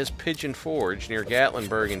known as Pigeon Forge near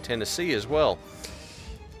Gatlinburg in Tennessee as well.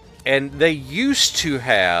 And they used to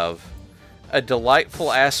have a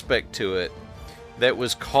delightful aspect to it that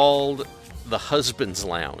was called the Husband's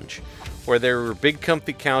Lounge, where there were big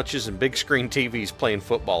comfy couches and big screen TVs playing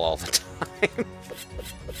football all the time.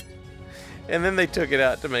 And then they took it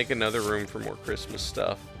out to make another room for more Christmas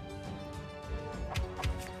stuff.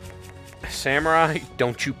 Samurai,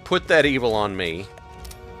 don't you put that evil on me.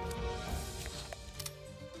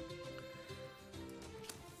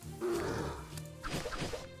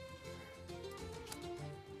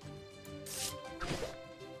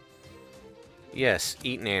 Yes,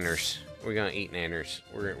 eat nanners. We're gonna eat nanners.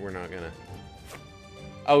 We're not gonna...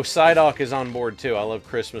 Oh, Psyduck is on board too. I love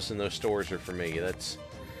Christmas and those stores are for me. That's...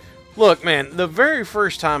 Look, man, the very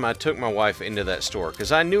first time I took my wife into that store,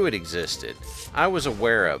 because I knew it existed, I was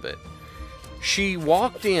aware of it. She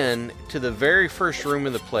walked in to the very first room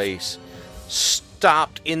of the place,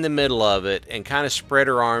 stopped in the middle of it, and kind of spread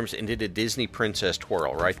her arms and did a Disney princess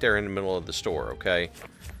twirl right there in the middle of the store, okay?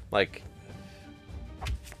 Like...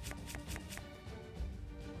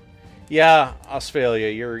 Yeah, Australia,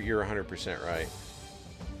 you're 100% right.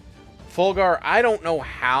 Fulgar, I don't know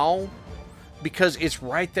how, because it's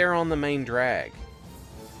right there on the main drag.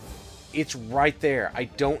 It's right there. I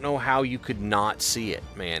don't know how you could not see it,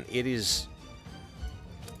 man. It is...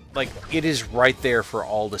 Like, it is right there for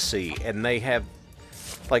all to see. And they have,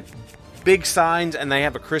 like, big signs, and they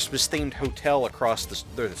have a Christmas-themed hotel across the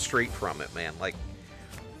street from it, man. Like,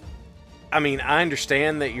 I mean, I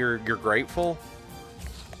understand that you're grateful,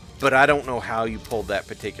 but I don't know how you pulled that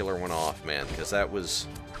particular one off, man, because that was...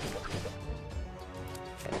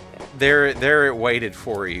 There it waited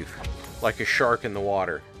for you, like a shark in the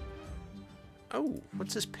water. Oh,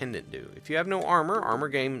 what's this pendant do? If you have no armor, armor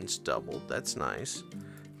gain's doubled. That's nice.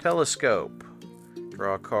 Telescope.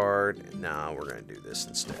 Draw a card. Nah, we're going to do this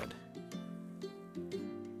instead.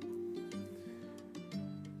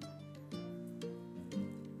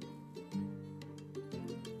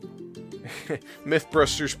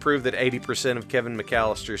 Mythbusters proved that 80% of Kevin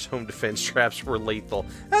McAllister's home defense traps were lethal.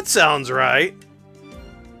 That sounds right.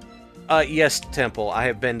 Yes, Temple. I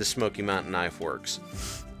have been to Smoky Mountain Knife Works.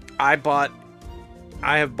 I have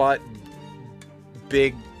bought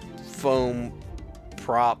big foam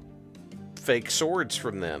prop fake swords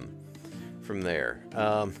from there.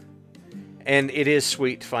 And it is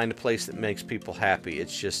sweet to find a place that makes people happy.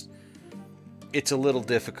 It's just, it's a little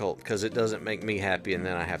difficult because it doesn't make me happy, and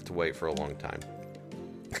then I have to wait for a long time.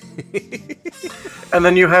 And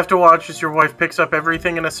then you have to watch as your wife picks up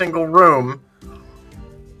everything in a single room.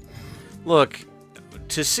 Look,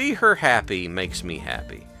 to see her happy makes me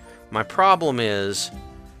happy. My problem is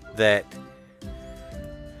that,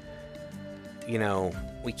 you know,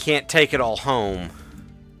 we can't take it all home,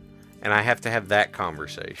 and I have to have that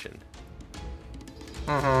conversation.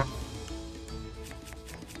 Mm-hmm.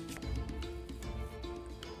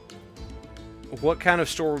 What kind of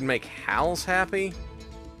store would make Hal's happy?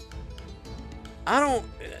 I don't...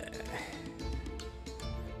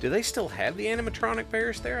 Do they still have the animatronic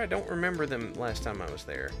bears there? I don't remember them last time I was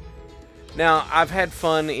there. Now, I've had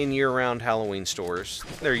fun in year-round Halloween stores.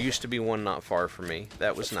 There used to be one not far from me.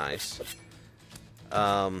 That was nice.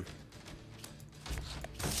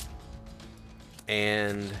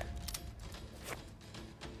 And...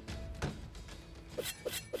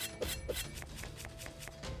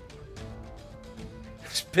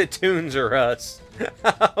 Spittoons are us.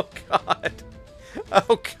 Oh, God.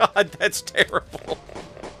 Oh, God, that's terrible.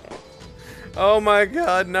 Oh, my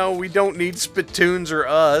God, no, we don't need Spittoons or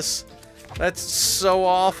us. That's so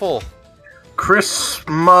awful.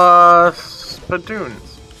 Christmas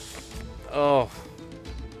Spittoons. Oh.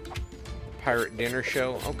 Pirate dinner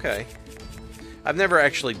show? Okay. I've never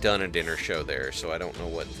actually done a dinner show there, so I don't know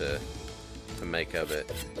what to make of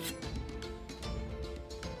it.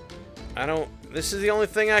 This is the only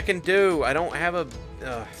thing I can do. I don't have a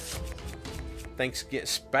Thanks, get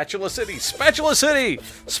Spatula City, Spatula City,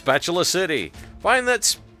 Spatula City. Find that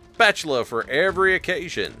spatula for every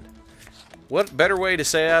occasion. What better way to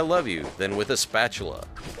say I love you than with a spatula?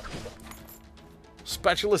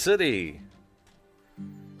 Spatula City.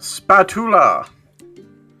 Spatula.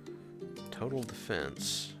 Total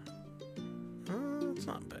defense. It's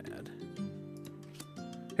not bad.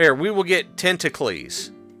 Here, we will get Tentacles.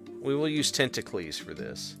 We will use Tentacles for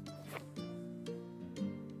this.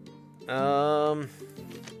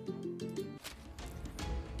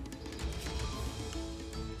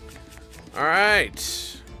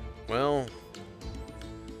 Alright. Well,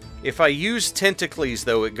 if I use Tentacles,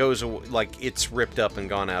 though, it goes like it's ripped up and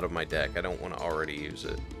gone out of my deck. I don't want to already use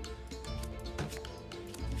it.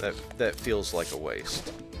 That feels like a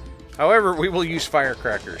waste. However, we will use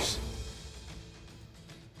Firecrackers.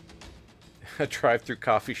 A drive-through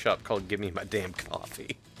coffee shop called Give Me My Damn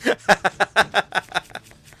Coffee.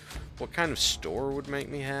 What kind of store would make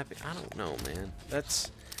me happy? I don't know, man. That's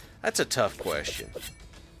a tough question.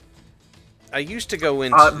 I used to go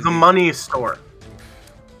into... the money store.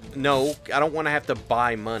 No, I don't want to have to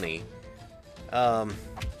buy money. Oh,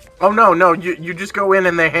 no. You just go in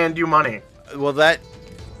and they hand you money. Well, that...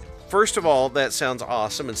 First of all, that sounds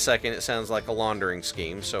awesome. And second, it sounds like a laundering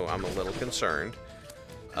scheme, so I'm a little concerned.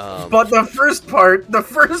 But the first part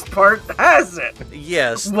has it.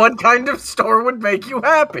 Yes. What kind of store would make you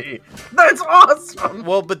happy? That's awesome.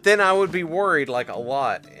 Well, but then I would be worried, like, a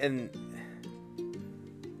lot. And...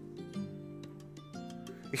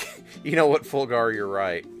 You know what, Fulgar, you're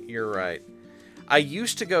right. You're right. I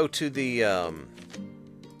used to go to the,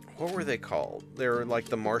 what were they called? They were like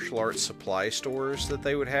the martial arts supply stores that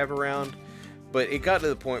they would have around. But it got to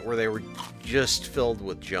the point where they were just filled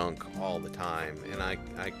with junk all the time. And I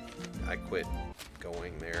quit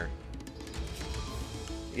going there.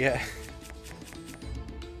 Yeah.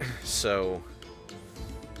 So...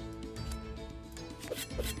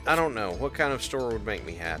 I don't know. What kind of store would make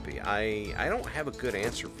me happy? I don't have a good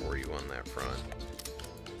answer for you on that front.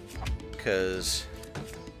 Because...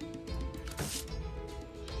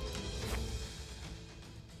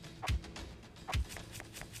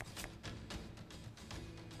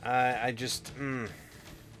 I just...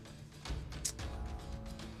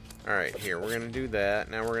 Alright, here. We're going to do that.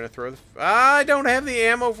 Now we're going to throw the... I don't have the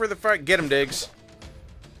ammo for the fight. Get him, Diggs.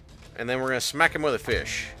 And then we're going to smack him with a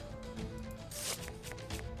fish.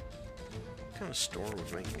 What kind of store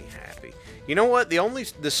would make me happy? You know what?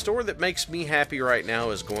 The store that makes me happy right now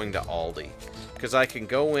is going to Aldi. Because I can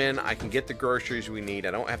go in, I can get the groceries we need.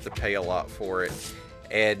 I don't have to pay a lot for it.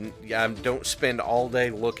 And I don't spend all day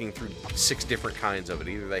looking through 6 different kinds of it.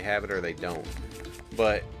 Either they have it or they don't.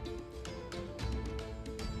 But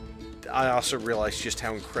I also realize just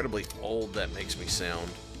how incredibly old that makes me sound.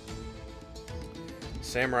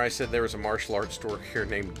 Samurai said there was a martial arts store here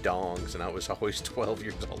named Dongs, and I was always 12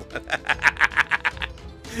 years old.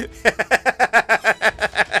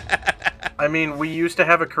 I mean, we used to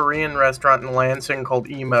have a Korean restaurant in Lansing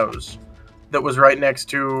called Emo's that was right next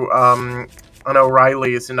to an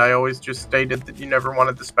O'Reilly's, and I always just stated that you never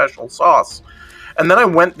wanted the special sauce. And then I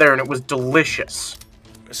went there, and it was delicious.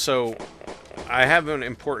 So, I have an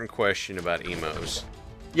important question about Emo's.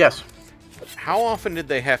 Yes. How often did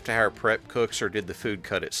they have to hire prep cooks, or did the food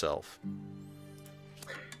cut itself?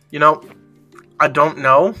 You know, I don't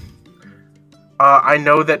know. I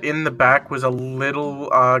know that in the back was a little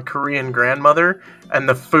Korean grandmother, and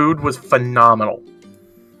the food was phenomenal.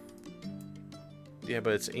 Yeah,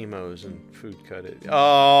 but it's Emo's and food cut it.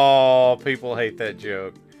 Oh, people hate that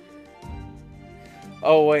joke.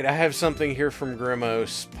 Oh, wait, I have something here from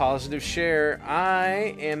Grimos. Positive share.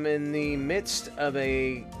 I am in the midst of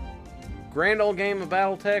a grand old game of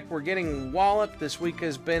Battletech. We're getting walloped. This week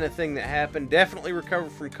has been a thing that happened. Definitely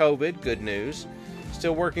recovered from COVID. Good news.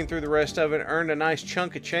 Still working through the rest of it. Earned a nice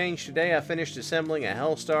chunk of change today. I finished assembling a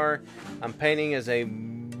Hellstar. I'm painting as a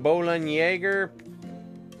Bolenjäger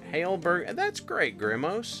Hailberg. That's great,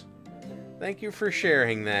 Grimos. Thank you for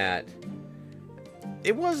sharing that.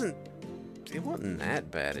 It wasn't that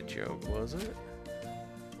bad a joke, was it?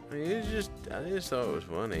 I mean, I just thought it was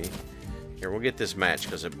funny. Here, we'll get this match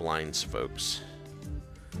because it blinds folks.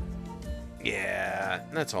 Yeah,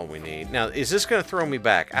 that's all we need. Now, is this going to throw me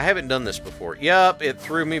back? I haven't done this before. Yup, it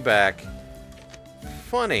threw me back.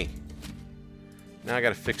 Funny. Now I got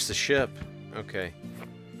to fix the ship. Okay.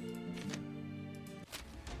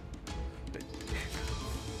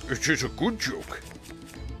 Which is a good joke.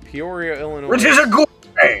 Peoria, Illinois. Which is a good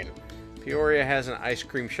thing. Peoria has an ice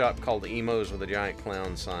cream shop called Emo's with a giant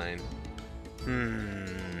clown sign.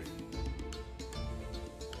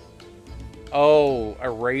 Oh, a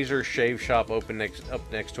razor shave shop up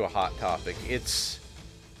next to a Hot Topic. It's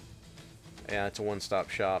a one-stop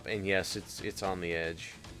shop, and yes, it's on the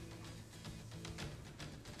edge.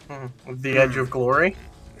 The edge of glory.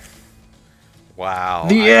 Wow.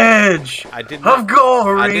 The edge of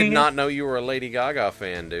glory. I did not know you were a Lady Gaga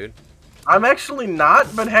fan, dude. I'm actually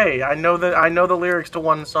not, but hey, I know the lyrics to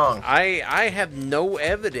one song. I have no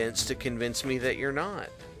evidence to convince me that you're not.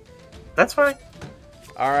 That's fine.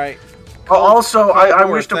 All right. Also, I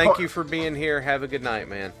wish to thank you for being here. Have a good night,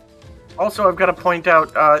 man. Also, I've got to point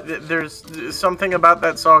out, there's something about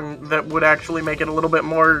that song that would actually make it a little bit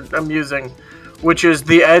more amusing, which is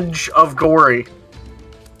the edge of gory.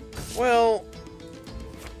 Well,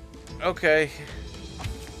 okay.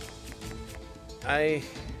 I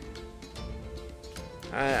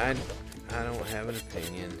don't have an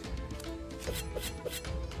opinion.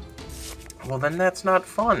 Well, then that's not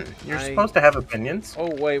fun. You're supposed to have opinions. Oh,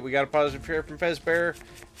 wait, we got a positive share from Fezbear.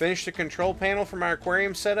 Finished the control panel from our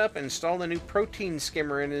aquarium setup and installed a new protein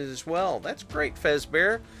skimmer in it as well. That's great,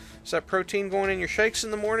 Fezbear. Is that protein going in your shakes in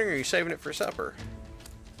the morning, or are you saving it for supper?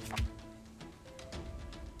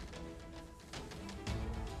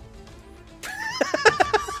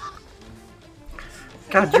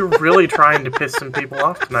 God, you're really trying to piss some people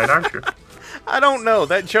off tonight, aren't you? I don't know.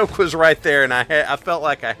 That joke was right there, and I felt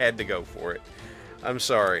like I had to go for it. I'm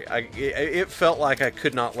sorry. It felt like I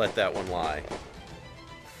could not let that one lie.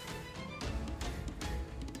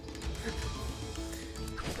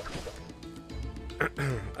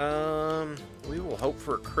 We will hope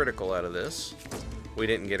for a critical out of this. We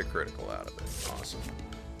didn't get a critical out of it. Awesome.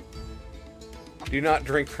 Do not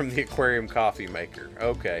drink from the aquarium coffee maker.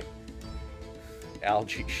 Okay.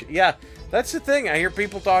 Algae yeah, that's the thing. I hear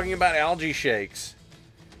people talking about algae shakes.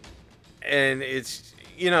 And it's,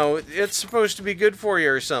 you know, it's supposed to be good for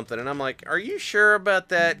you or something. And I'm like, are you sure about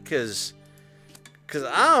that? Because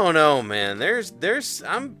I don't know, man.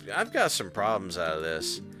 I've got some problems out of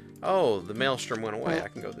this. Oh, the maelstrom went away. I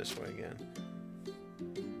can go this way again.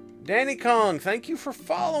 Danny Kong, thank you for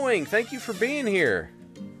following. Thank you for being here.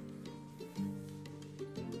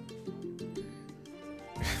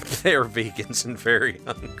 They're vegans and very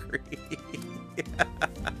hungry.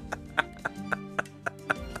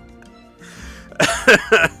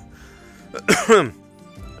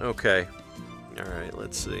 Okay. Alright,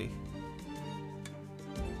 let's see.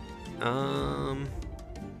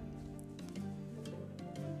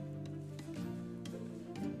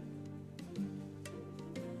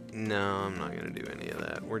 No, I'm not going to do any of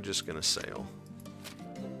that. We're just going to sail.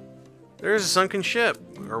 There's a sunken ship.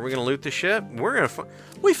 Are we going to loot the ship? We're going to...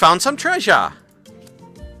 We found some treasure!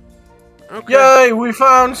 Okay. Yay, we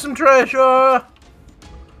found some treasure!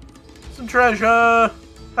 Some treasure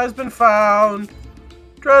has been found.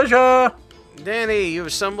 Treasure! Danny,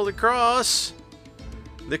 you've stumbled across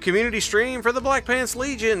the community stream for the Black Pants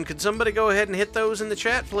Legion. Could somebody go ahead and hit those in the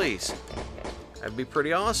chat, please? That'd be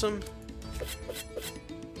pretty awesome.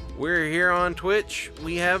 We're here on Twitch.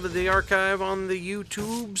 We have the archive on the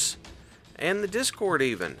YouTubes and the Discord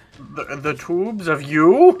even. The tubes of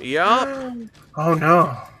you? Yup. Oh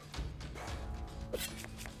no.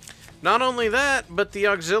 Not only that, but the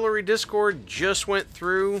auxiliary Discord just went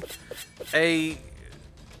through a...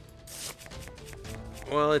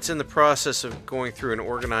 Well, it's in the process of going through an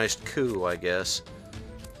organized coup, I guess.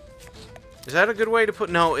 Is that a good way to put...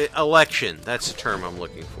 No, election. That's the term I'm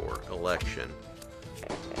looking for. Election.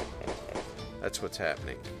 That's what's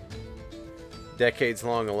happening.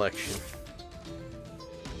 Decades-long election.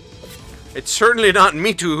 It's certainly not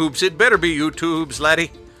me tubes. It better be you tubes,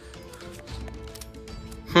 laddie.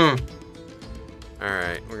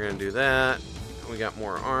 Alright, we're gonna do that. We got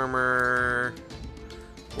more armor.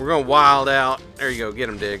 We're gonna wild out. There you go. Get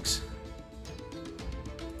him, Diggs.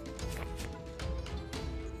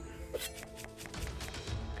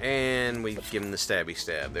 And we give him the stabby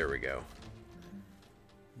stab. There we go.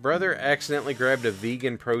 Brother accidentally grabbed a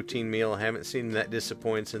vegan protein meal. Haven't seen him that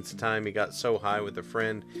disappointed since the time he got so high with a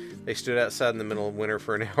friend. They stood outside in the middle of winter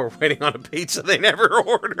for an hour waiting on a pizza they never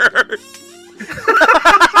ordered.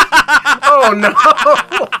 Oh no!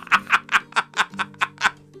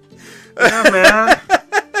 Yeah, man.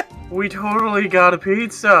 We totally got a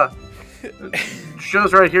pizza.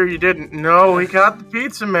 Shows right here you didn't. No, we got the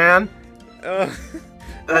pizza, man.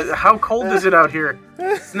 How cold is it out here?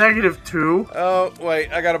 It's -2. Oh,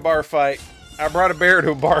 wait. I got a bar fight. I brought a bear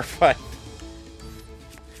to a bar fight.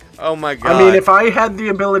 Oh, my God. I mean, if I had the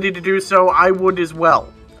ability to do so, I would as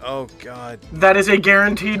well. Oh, God. That is a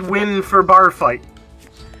guaranteed win for bar fight.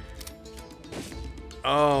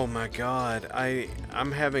 Oh, my God.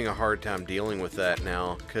 I'm having a hard time dealing with that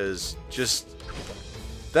now, because just...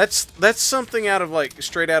 That's something out of like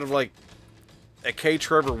straight out of like a K.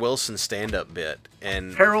 Trevor Wilson stand-up bit.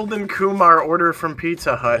 And Harold and Kumar order from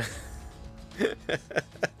Pizza Hut.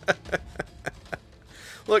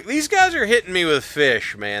 Look, these guys are hitting me with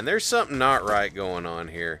fish, man. There's something not right going on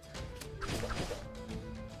here.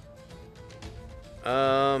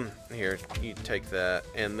 Here, you take that,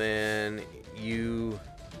 and then you.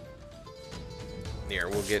 Here,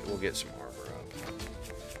 we'll get some armor up.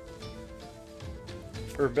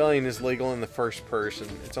 Rebellion is legal in the first person.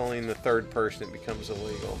 It's only in the third person it becomes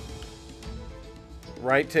illegal.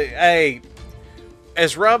 Right to hey.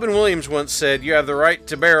 As Robin Williams once said, you have the right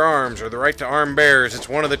to bear arms or the right to arm bears. It's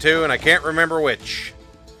one of the two, and I can't remember which.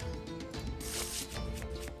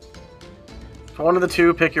 One of the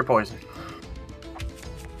two, pick your poison.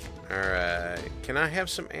 Alright. Can I have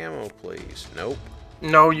some ammo, please? Nope.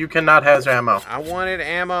 No, you cannot have ammo. I wanted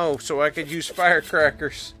ammo so I could use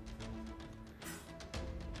firecrackers.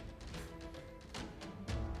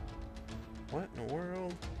 What in the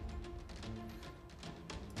world?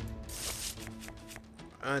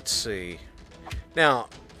 Let's see. Now,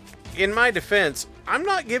 in my defense, I'm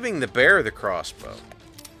not giving the bear the crossbow.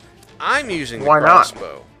 I'm using the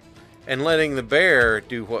crossbow and letting the bear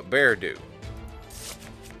do what bear do.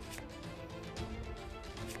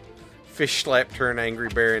 Fish slap turn angry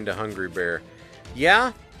bear into hungry bear.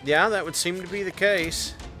 Yeah, that would seem to be the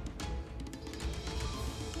case.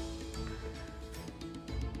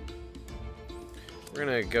 We're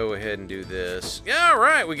gonna go ahead and do this. Yeah,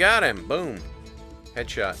 alright, we got him. Boom.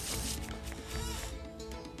 Headshot.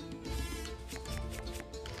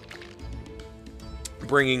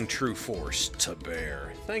 Bringing true force to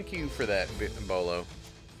bear. Thank you for that, Bolo.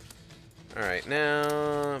 Alright,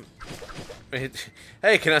 now...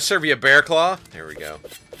 Hey, can I serve you a bear claw? There we go.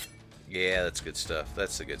 Yeah, that's good stuff.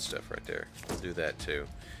 That's the good stuff right there. We'll do that too.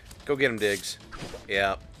 Go get him, Diggs.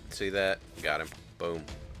 Yeah, see that? Got him. Boom.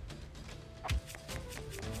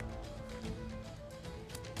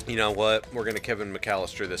 You know what? We're going to Kevin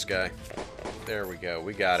McAllister this guy. There we go.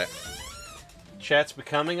 We got it. Chat's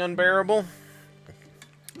becoming unbearable?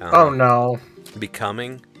 Oh, no.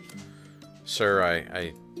 Becoming? Sir,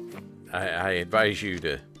 I advise you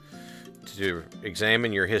to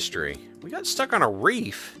examine your history. We got stuck on a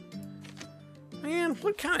reef. Man,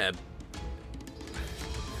 what kind of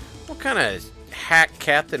hack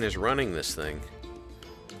captain is running this thing?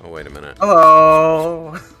 Oh, wait a minute.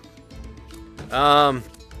 Hello.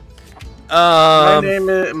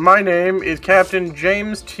 My name is Captain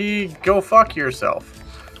James T. Go fuck yourself.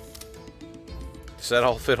 Does that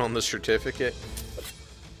all fit on the certificate?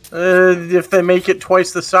 If they make it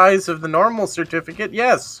twice the size of the normal certificate,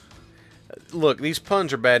 yes. Look, these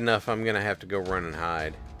puns are bad enough. I'm gonna have to go run and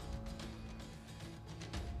hide.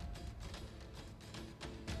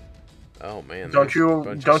 Oh man! Don't you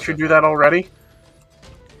do that already?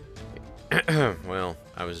 Well,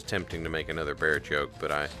 I was attempting to make another bear joke,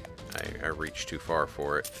 but I reached too far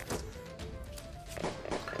for it.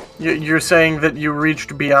 You're saying that you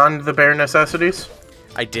reached beyond the bare necessities?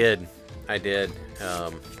 I did.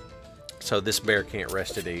 So this bear can't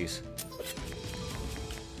rest at ease.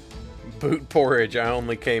 Boot porridge. I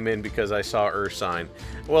only came in because I saw Ursine.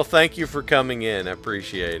 Well, thank you for coming in. I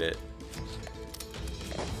appreciate it.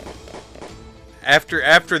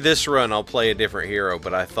 After this run, I'll play a different hero,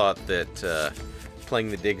 but I thought that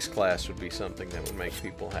playing the Diggs class would be something that would make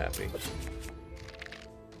people happy.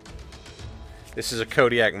 This is a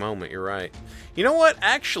Kodiak moment, you're right. You know what?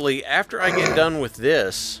 Actually, after I get done with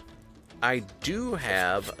this, I do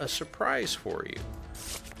have a surprise for you.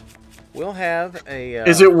 We'll have a...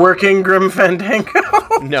 Is it working, Grim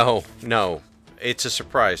Fandango? No. It's a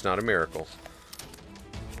surprise, not a miracle.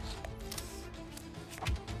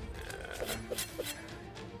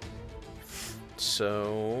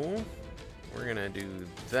 So, we're going to do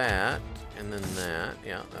that, and then that.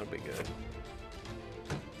 Yeah, that'll be good.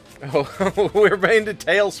 Oh, we're made to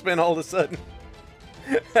tailspin all of a sudden.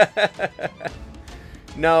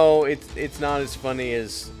 No, it's not as funny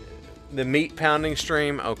as the meat pounding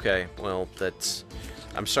stream. Okay, well, that's...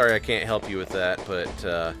 I'm sorry I can't help you with that,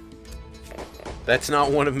 but that's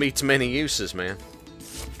not one of meat's many uses, man.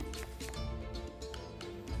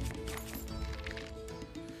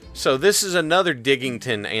 So this is another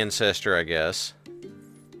Diggington ancestor, I guess.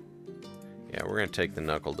 Yeah, we're going to take the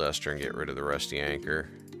knuckle duster and get rid of the rusty anchor.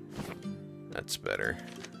 That's better.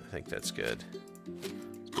 I think that's good.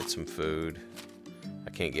 Let's get some food.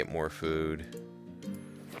 I can't get more food.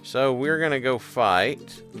 So we're going to go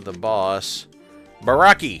fight the boss,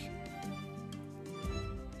 Baraki.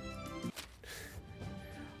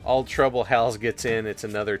 All trouble Hals gets in. It's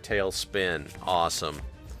another tail spin. Awesome.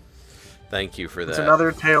 Thank you for that. It's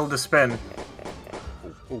another tail to spin.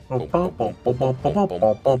 Heard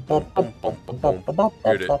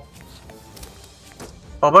it.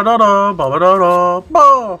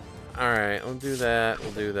 Alright, we'll do that.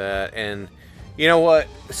 We'll do that. And you know what?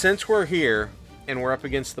 Since we're here and we're up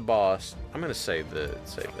against the boss, I'm gonna save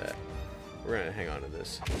that. We're gonna hang on to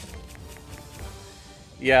this.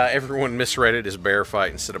 Yeah, everyone misread it as bear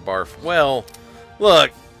fight instead of barf. Well,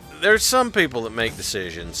 look, there's some people that make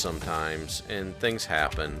decisions sometimes, and things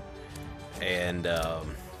happen. And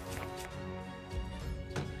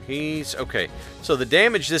he's okay. So the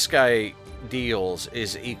damage this guy deals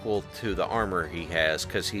is equal to the armor he has,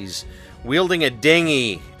 because he's wielding a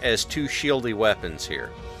dinghy as 2 shieldy weapons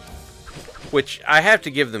here, which I have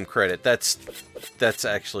to give them credit. That's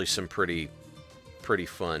actually some pretty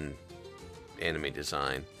fun enemy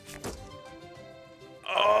design.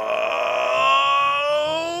 Oh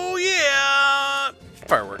yeah,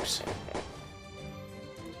 fireworks.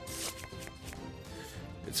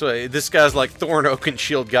 So this guy's like Thorn Oak and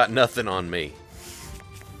Shield got nothing on me.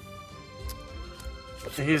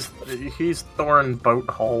 He's Thorn Boat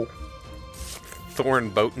Hull. Thorn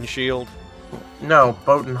Boat and Shield? No,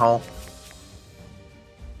 Boat and Hull.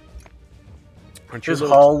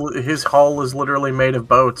 His hull is literally made of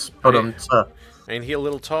boats. But ain't he a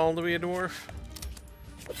little tall to be a dwarf?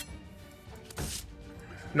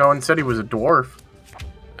 No one said he was a dwarf.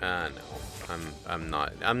 No, I'm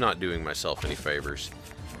not doing myself any favors.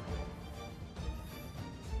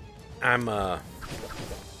 Hold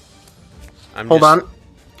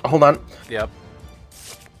on. Yep.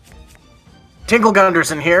 Tinkle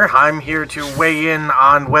Gunderson here. I'm here to weigh in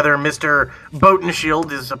on whether Mr. Boat and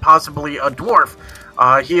Shield is possibly a dwarf.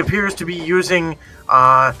 He appears to be using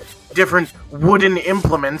different wooden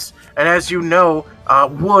implements, and as you know,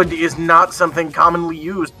 wood is not something commonly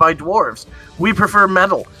used by dwarves. We prefer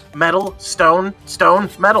metal. Metal, stone,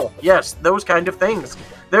 metal. Yes, those kind of things.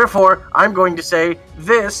 Therefore, I'm going to say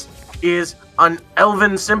this is an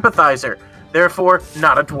elven sympathizer. Therefore,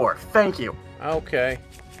 not a dwarf. Thank you. Okay.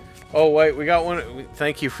 Oh, wait, we got one.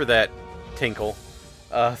 Thank you for that, Tinkle.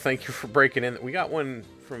 Thank you for breaking in. We got one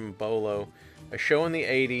from Bolo. A show in the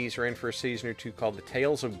 80s ran for a season or two called The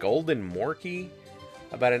Tales of Golden Morky,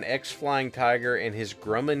 about an ex-flying tiger and his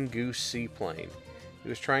Grumman Goose seaplane. It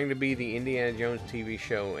was trying to be the Indiana Jones TV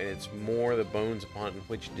show, and it's more the bones upon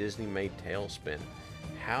which Disney made Tailspin.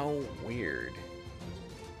 How weird.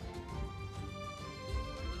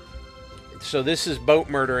 So this is boat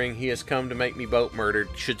murdering. He has come to make me boat murdered.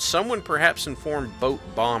 Should someone perhaps inform Boat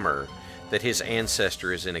Bomber that his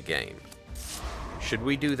ancestor is in a game? Should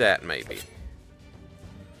we do that, maybe?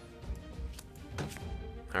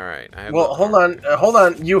 Alright. Well, hold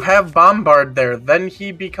on. You have Bombard there. Then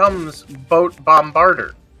he becomes Boat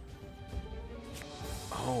Bombarder.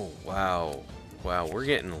 Oh, wow. Wow, we're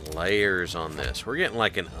getting layers on this. We're getting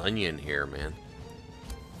like an onion here, man.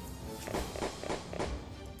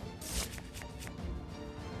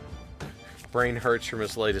 Brain hurts from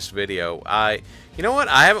his latest video. You know what?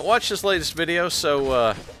 I haven't watched his latest video,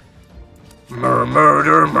 so,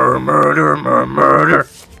 Murder.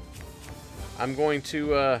 I'm going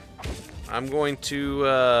to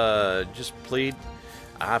just plead.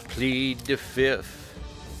 I plead the fifth.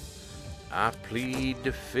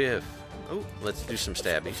 Oh, let's do some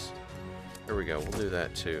stabbies. There we go. We'll do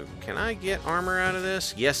that too. Can I get armor out of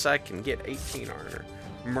this? Yes, I can get 18 armor.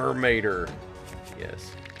 Mermaider.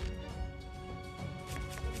 Yes.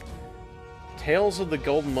 Tales of the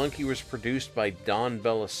Golden Monkey was produced by Don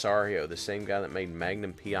Belisario, the same guy that made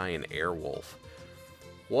Magnum P.I. and Airwolf.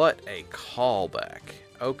 What a callback.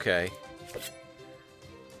 Okay.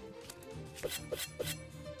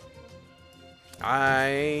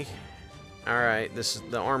 Alright,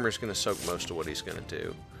 the armor's gonna soak most of what he's gonna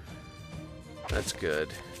do. That's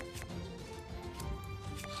good.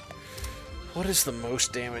 What is the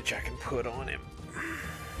most damage I can put on him?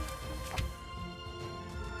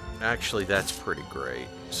 Actually, that's pretty great,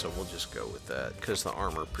 so we'll just go with that, because the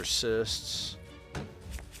armor persists.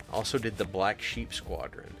 Also did the Black Sheep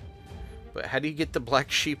Squadron. But how do you get the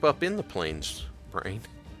Black Sheep up in the planes, Brain?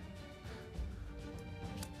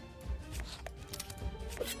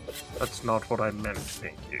 That's not what I meant,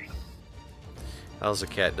 thank you.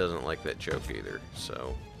 Halzikar doesn't like that joke either,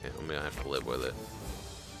 so yeah, I'm gonna have to live with it.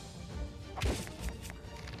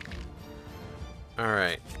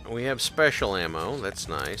 Alright, we have special ammo, that's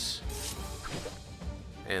nice.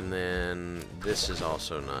 And then this is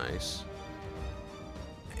also nice.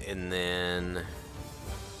 And then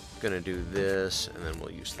gonna do this, and then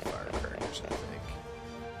we'll use the firecrackers, I think.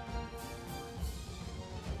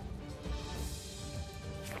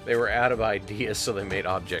 They were out of ideas, so they made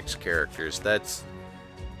objects characters. That's...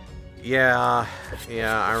 Yeah,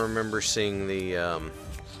 I remember seeing the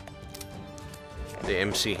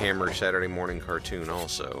MC Hammer Saturday morning cartoon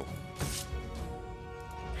also.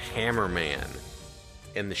 Hammerman.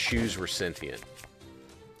 And the shoes were sentient.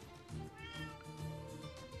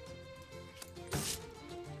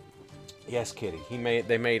 Yes, Kitty.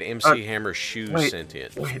 They made MC Hammer's shoes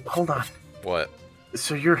sentient. Wait, hold on. What?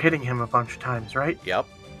 So you're hitting him a bunch of times, right? Yep.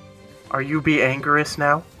 Are you be angorous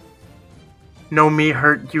now? No me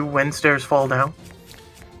hurt you when stairs fall down?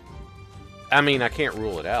 I mean, I can't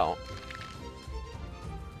rule it out.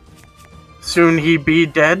 Soon he be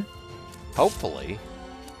dead? Hopefully.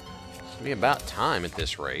 It'll be about time at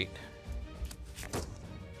this rate.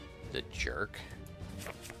 The jerk.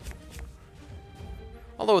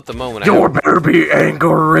 Although at the moment you better be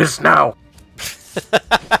angorous now.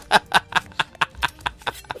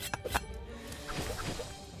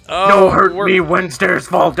 No hurt me when stairs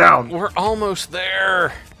fall down. We're almost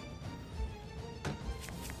there.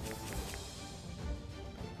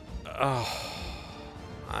 Oh,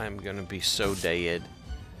 I'm gonna be so dead.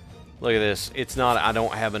 Look at this. It's not. I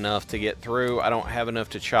don't have enough to get through. I don't have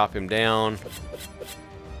enough to chop him down.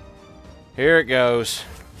 Here it goes.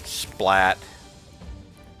 Splat.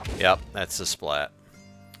 Yep, that's the splat.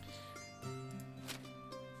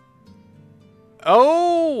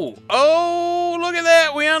 Oh, look at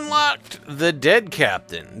that. We unlocked the dead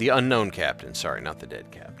captain. The unknown captain. Sorry, not the dead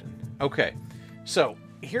captain. Okay, so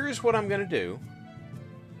here's what I'm going to do.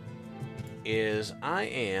 Is I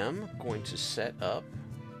am going to set up...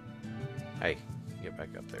 Hey, get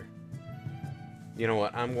back up there. You know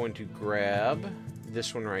what? I'm going to grab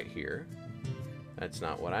this one right here. That's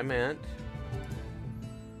not what I meant.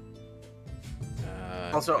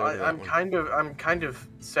 Also, I'm kind of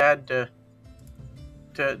sad to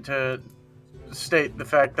state the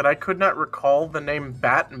fact that I could not recall the name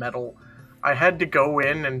Bat Metal. I had to go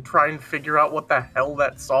in and try and figure out what the hell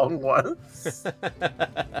that song was.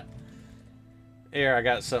 Here, I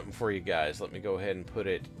got something for you guys. Let me go ahead and put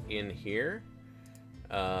it in here.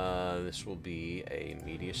 This will be a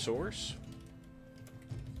media source.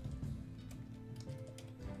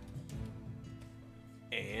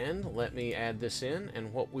 And let me add this in,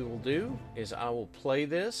 and what we will do is I will play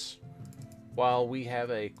this while we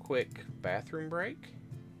have a quick bathroom break.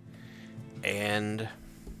 And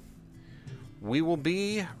we will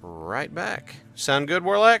be right back. Sound good,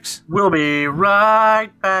 Warlax? We'll be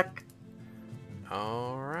right back.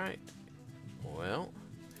 Alright. Well,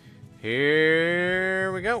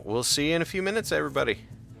 here we go. We'll see you in a few minutes, everybody.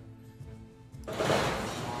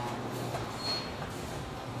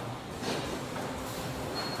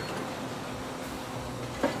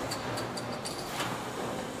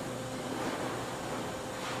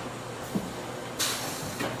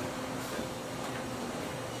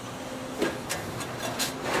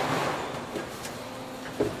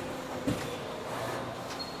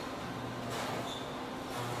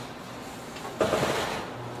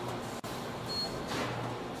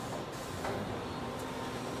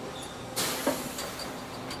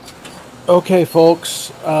 Okay,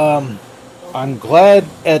 folks, I'm glad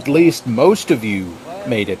at least most of you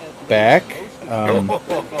made it back.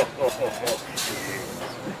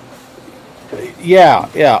 Yeah.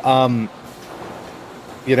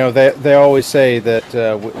 You know, they always say that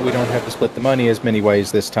we don't have to split the money as many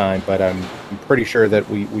ways this time, but I'm pretty sure that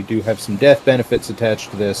we do have some death benefits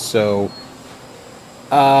attached to this, so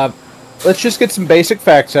let's just get some basic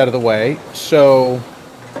facts out of the way. So...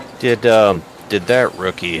 Did that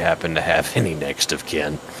rookie happen to have any next of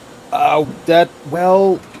kin?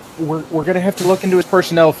 Well, we're going to have to look into his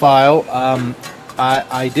personnel file.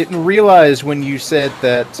 I didn't realize when you said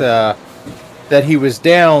that that he was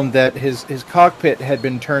down that his cockpit had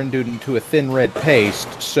been turned into a thin red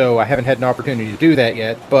paste, so I haven't had an opportunity to do that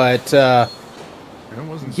yet. But it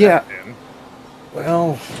wasn't that thin.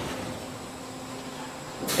 Well,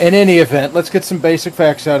 in any event, let's get some basic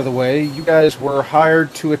facts out of the way. You guys were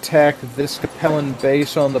hired to attack this Capellan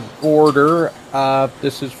base on the border.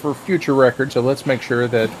 This is for future record, so let's make sure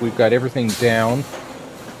that we've got everything down.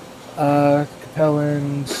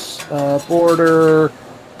 Capellan's border.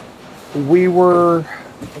 We were...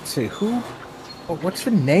 Let's see, what's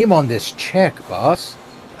the name on this check, boss?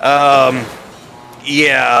 Yeah,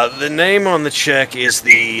 the name on the check is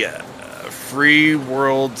the... Free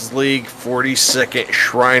Worlds League 42nd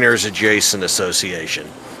Shriners Adjacent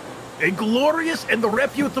Association. A glorious and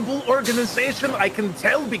reputable organization, I can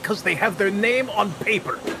tell, because they have their name on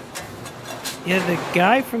paper. Yeah, the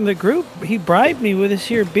guy from the group, he bribed me with this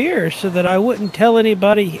here beer so that I wouldn't tell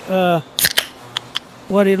anybody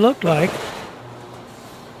what he looked like.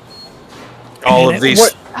 all of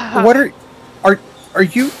these. What are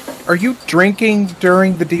you drinking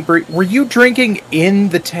during the debrief? Were you drinking in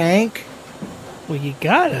the tank? Well, you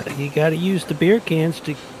gotta use the beer cans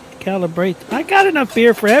to calibrate. I got enough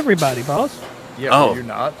beer for everybody, boss. Yeah, you're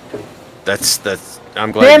not. That's.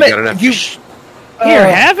 I'm glad you got enough.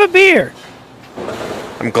 Here, have a beer.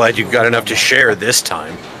 I'm glad you got enough to share this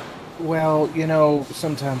time. Well,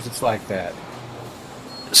 sometimes it's like that.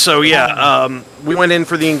 So yeah, we went in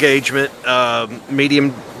for the engagement,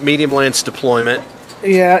 medium lance deployment.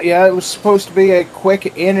 Yeah, it was supposed to be a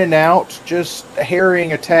quick in and out, just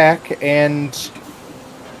harrying attack, and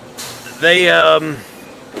they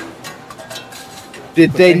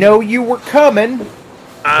did they know you were coming?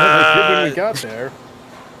 Well, they did when we got there.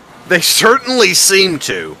 They certainly seem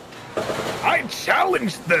to. I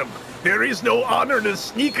challenged them. There is no honor in a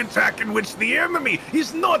sneak attack in which the enemy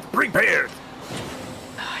is not prepared.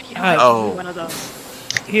 One of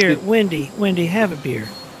those. Here, Wendy, have a beer.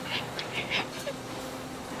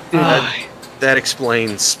 That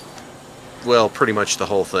explains, well, pretty much the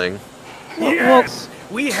whole thing. Yes,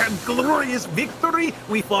 we had glorious victory.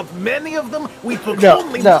 We fought many of them. We took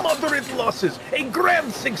only moderate losses. A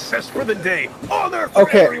grand success for the day. Honor for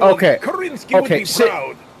everyone. Karinsky would be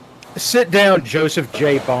proud. Sit down, Joseph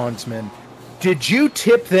J. Bondsman. Did you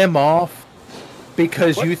tip them off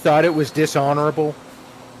because you thought it was dishonorable?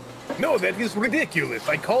 No, that is ridiculous.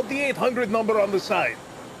 I called the 800 number on the side.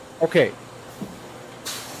 Okay.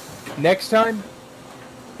 Next time,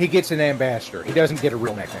 he gets an ambassador. He doesn't get a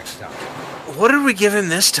real neck next time. What did we give him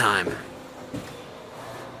this time?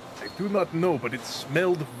 I do not know, but it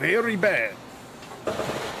smelled very bad.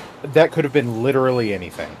 That could have been literally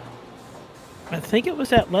anything. I think it was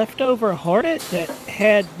that leftover hornet that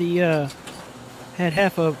had the had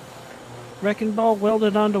half a wrecking ball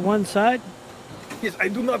welded onto one side. Yes, I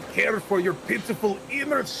do not care for your pitiful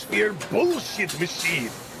inner sphere bullshit machine.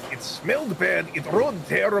 It smelled bad, it rode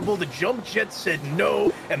terrible, the jump jet said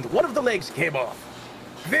no, and one of the legs came off.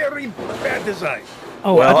 Very bad design.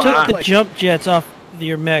 Oh, well, I took the jump jets off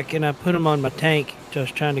your mech and I put them on my tank,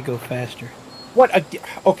 just trying to go faster. What?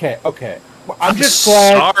 Okay. I'm just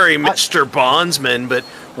glad. Sorry, Mr. Bondsman, but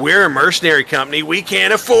we're a mercenary company. We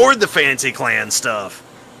can't afford the fancy clan stuff.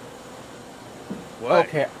 What?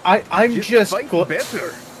 Okay, I'm just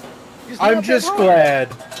better. I'm just glad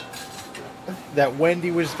that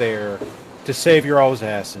Wendy was there to save your all's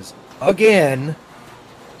asses again,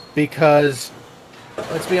 because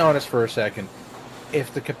let's be honest for a second.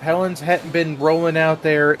 If the Capellans hadn't been rolling out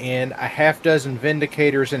there in a half dozen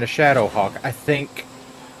Vindicators and a Shadowhawk, I think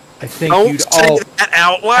Don't you'd say all. that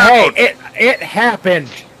out loud. Hey, it happened.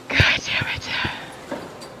 God damn it!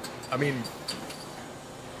 I mean,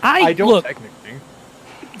 I don't look. Technically.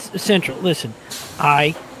 Central, listen.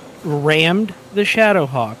 I rammed the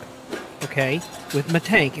Shadowhawk, okay, with my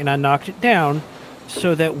tank, and I knocked it down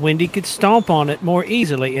so that Wendy could stomp on it more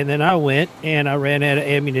easily. And then I went and I ran out of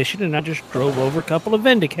ammunition, and I just drove over a couple of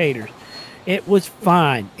Vindicators. It was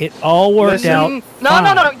fine. It all worked out.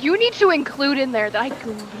 No. You need to include in there that I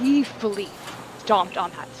gleefully stomped on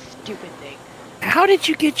that stupid thing. How did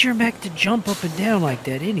you get your mech to jump up and down like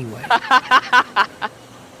that anyway?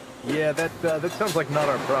 Yeah, that sounds like not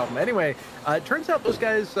our problem. Anyway, it turns out those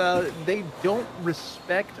guys, they don't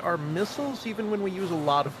respect our missiles even when we use a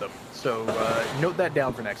lot of them. So note that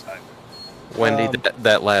down for next time. Wendy,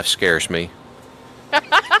 that laugh scares me.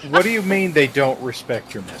 What do you mean they don't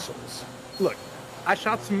respect your missiles? Look, I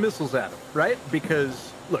shot some missiles at them, right?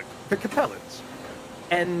 Because, look, they're Capellans.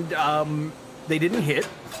 And they didn't hit,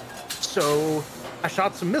 so I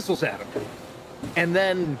shot some missiles at them. And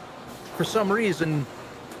then, for some reason,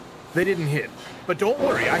 they didn't hit. But don't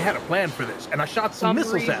worry, I had a plan for this, and I shot some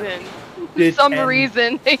missiles at them. Some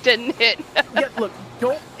reason they didn't hit. Yeah, look,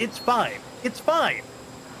 it's fine. It's fine.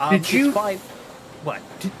 It's fine. What?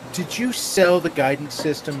 Did you sell the guidance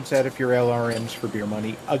systems out of your LRMs for beer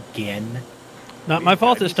money again? Not my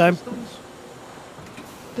fault this time. Systems?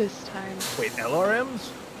 This time. Wait,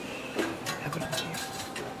 LRMs?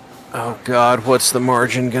 Oh God, what's the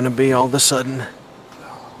margin gonna be all of a sudden?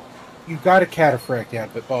 You got a cataphract out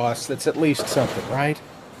of it, boss. That's at least something, right?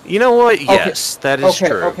 You know what? Yes, that is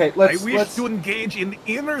true. Okay, I wish to engage in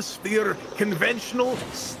inner sphere, conventional,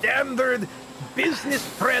 standard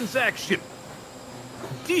business transaction.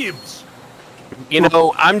 Dibs. You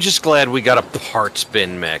know, I'm just glad we got a parts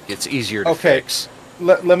bin mech. It's easier to fix.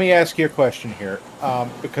 Let me ask you a question here,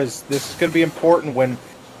 because this is going to be important when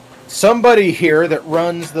somebody here that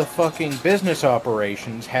runs the fucking business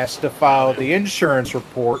operations has to file the insurance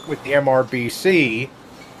report with the MRBC.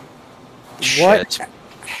 Shit. What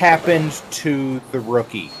happened to the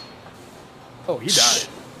rookie? Oh, he died.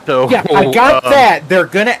 So Yeah, I got that. They're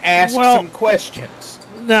gonna ask well- some questions.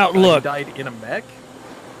 Now, look. Died in a mech?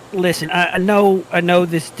 Listen, I know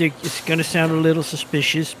this is going to sound a little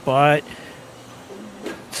suspicious, but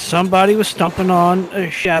somebody was stomping on a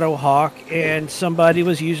Shadowhawk, and somebody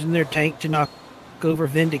was using their tank to knock over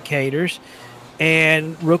Vindicators,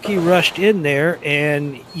 and Rookie rushed in there,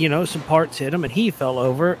 and, you know, some parts hit him, and he fell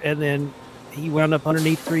over, and then he wound up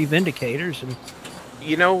underneath 3 Vindicators. And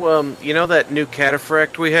you know that new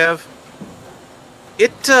cataphract we have?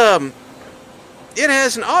 It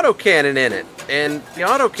has an autocannon in it, and the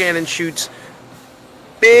autocannon shoots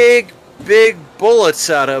big bullets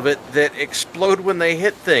out of it that explode when they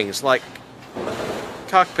hit things, like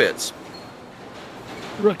cockpits.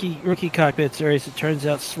 Rookie cockpits are, as it turns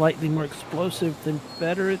out, slightly more explosive than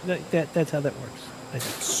better. That's how that works, I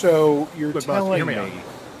think. So you're Look, telling Buster, hear me...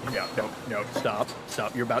 me out. No, stop.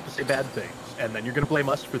 You're about to say bad things, and then you're going to blame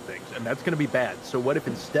us for things, and that's going to be bad. So what if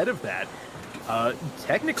instead of that,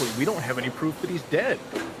 technically we don't have any proof that he's dead?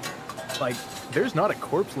 Like, there's not a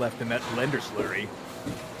corpse left in that blender slurry,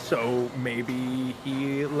 so maybe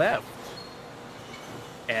he left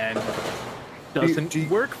and doesn't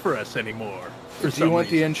work for us anymore. Do you want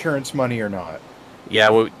the insurance money or not? Yeah,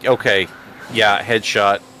 well, okay. Yeah,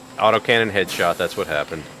 headshot. Autocannon headshot, that's what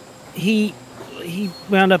happened. He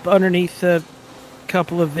wound up underneath a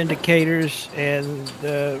couple of Vindicators, and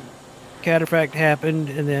the cataphract happened,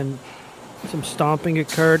 and then some stomping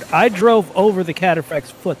occurred. I drove over the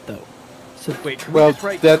cataphract's foot, though. So wait, can we just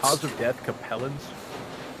write cause of death Capellans?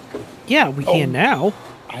 Yeah, we can now.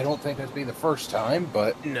 I don't think that'd be the first time,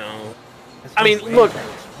 but... No. I mean, look,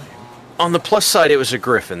 on the plus side, it was a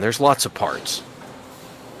Griffin. There's lots of parts.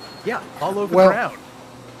 Yeah, all over the ground.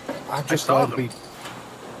 I'm just glad to be...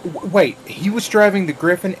 Wait, he was driving the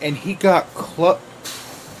Griffin and he got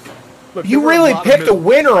You really picked a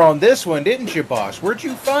winner on this one, didn't you, boss? Where'd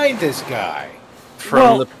you find this guy?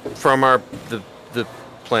 From the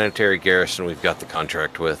planetary garrison we've got the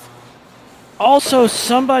contract with. Also,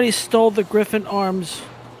 somebody stole the Griffin arms,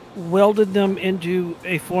 welded them into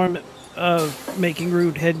a form of making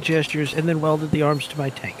rude head gestures, and then welded the arms to my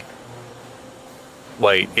tank.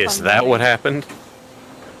 Wait, is that what happened?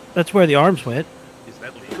 That's where the arms went. Is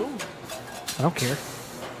that legal? I don't care.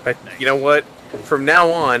 But you know what? From now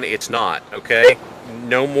on, it's not, okay?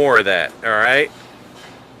 No more of that, alright?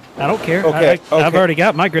 I don't care. Okay, I've already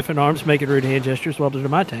got my Griffin arms making rude hand gestures welded to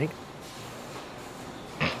my tank.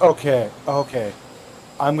 Okay.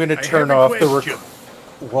 I'm going to turn off the...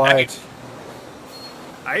 What?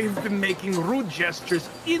 I've been making rude gestures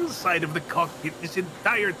inside of the cockpit this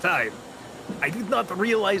entire time. I did not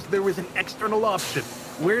realize there was an external option.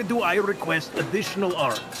 Where do I request additional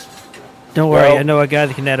arms? Don't worry, I know a guy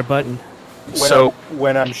that can add a button.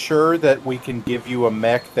 When I'm sure that we can give you a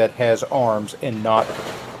mech that has arms and not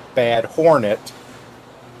bad Hornet,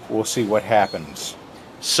 we'll see what happens.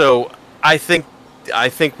 So, I think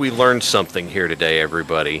we learned something here today,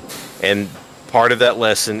 everybody. And part of that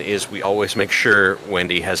lesson is we always make sure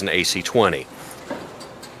Wendy has an AC-20.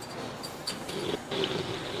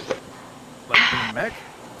 Like in the mech?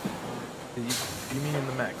 You mean in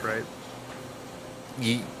the mech, right?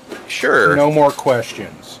 Sure. No more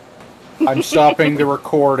questions. I'm stopping the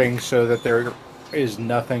recording so that there is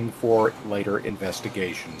nothing for later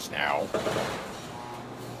investigations now.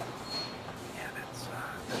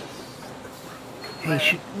 Hey,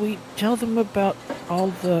 should we tell them about all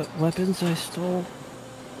the weapons I stole?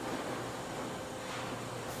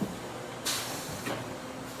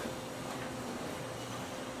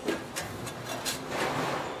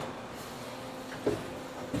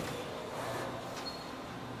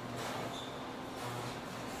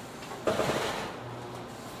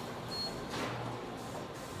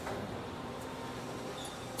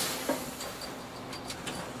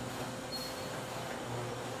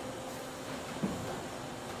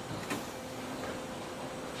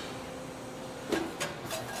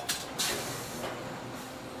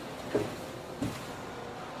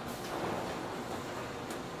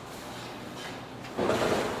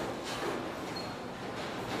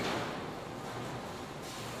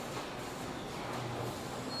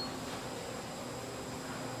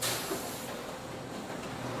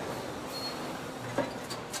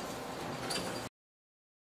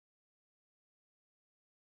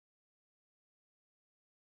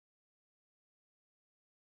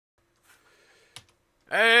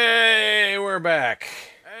 Hey, we're back.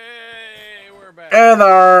 Hey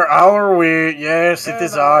there, how are we? Yes, it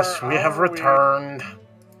is us. We have returned.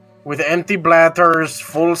 With empty bladders,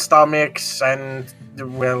 full stomachs, and,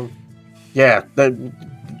 well, yeah,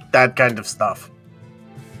 that kind of stuff.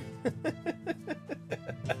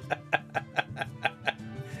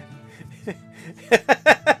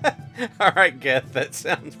 All right, Geth, that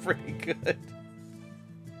sounds pretty good.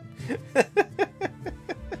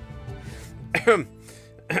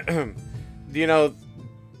 You know,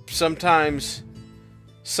 sometimes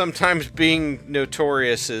being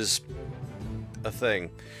notorious is a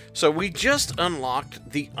thing. So we just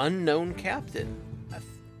unlocked the unknown captain.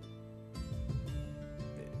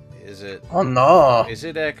 Is it? Oh no! Is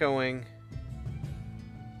it echoing?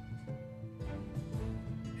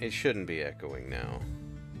 It shouldn't be echoing now.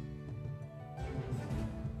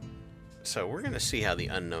 So we're going to see how the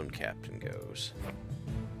unknown captain goes.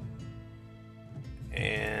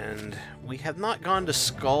 And we have not gone to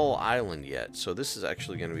Skull Island yet, so this is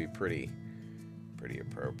actually going to be pretty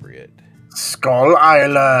appropriate. Skull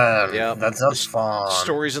Island! Yep. That sounds fun.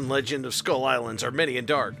 Stories and legend of Skull Islands are many and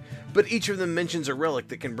dark, but each of them mentions a relic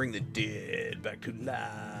that can bring the dead back to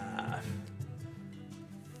life.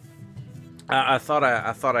 I thought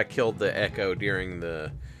I killed the echo during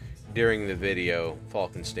the video,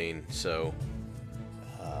 Falkenstein. So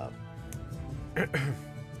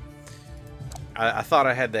I thought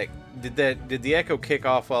I had that. Did the echo kick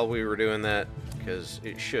off while we were doing that? Because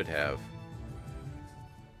it should have.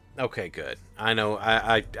 Okay, good. I know.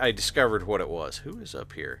 I discovered what it was. Who is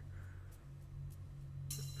up here?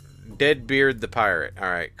 Deadbeard the pirate. All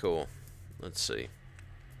right, cool. Let's see.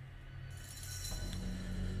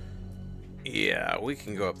 Yeah, we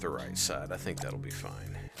can go up the right side. I think that'll be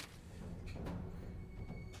fine.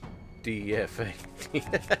 DFA.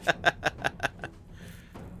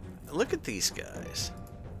 Look at these guys.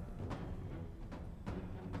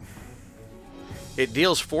 It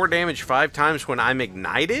deals 4 damage 5 times when I'm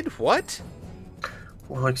ignited? What?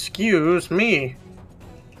 Well, excuse me.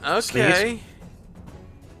 Okay.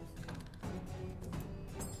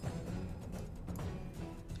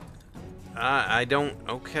 I don't...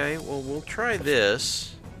 Okay, well, we'll try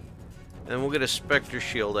this. And we'll get a Spectre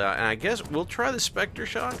Shield out. And I guess we'll try the Spectre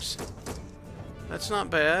Shocks. That's not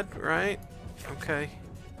bad, right? Okay.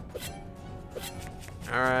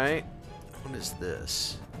 Alright. What is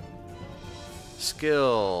this?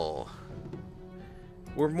 Skill.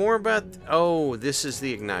 We're more about... Oh, this is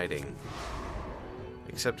the igniting.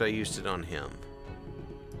 Except I used it on him.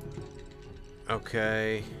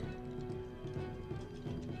 Okay.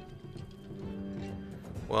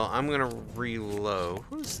 Well, I'm going to reload.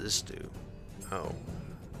 What does this do? Oh.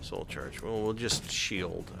 Soul charge. Well, we'll just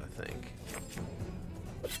shield, I think.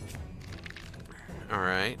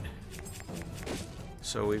 Alright.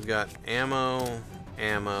 So we've got ammo,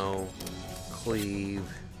 cleave,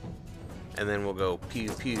 and then we'll go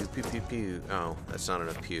pew, pew, pew, pew, pew. Oh, that's not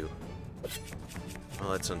enough pew.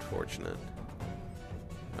 Well, that's unfortunate.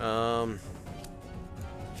 And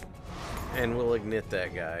we'll ignite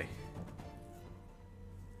that guy.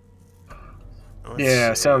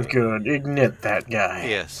 Yeah, sounds good. Ignite that guy.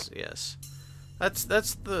 Yes, yes. That's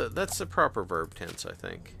the proper verb tense, I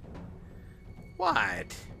think.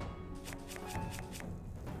 What?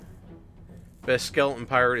 Best skeleton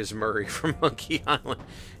pirate is Murray from Monkey Island.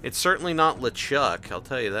 It's certainly not LeChuck, I'll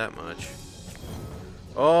tell you that much.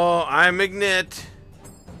 Oh, I'm ignite.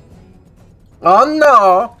 Oh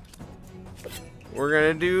no! We're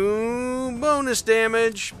gonna do bonus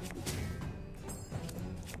damage.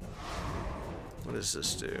 What does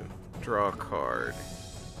this do? Draw a card.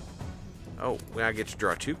 Oh, well, I get to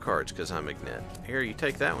draw 2 cards because I'm ignite. Here, you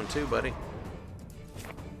take that one too, buddy.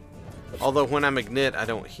 Although when I'm ignite, I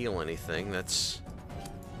don't heal anything. That's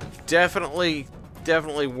definitely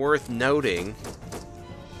worth noting.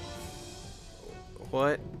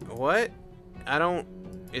 What? What? I don't...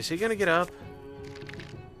 Is he gonna get up?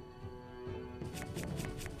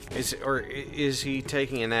 Is he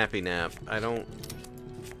taking a nappy nap? I don't...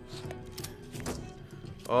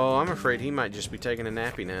 Oh, I'm afraid he might just be taking a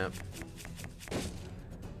nappy nap.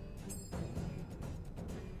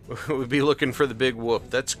 We'd be looking for the big whoop.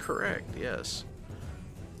 That's correct, yes.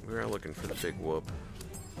 We are looking for the big whoop.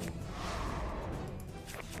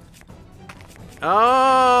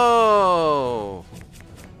 Oh!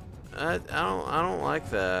 I don't like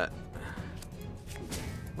that.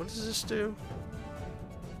 What does this do?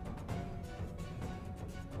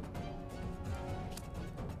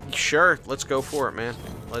 Sure, let's go for it, man.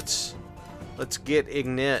 Let's get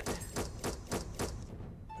ignite.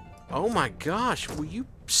 Oh my gosh, will you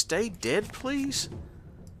stay dead, please?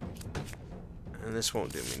 And this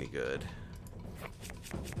won't do me any good.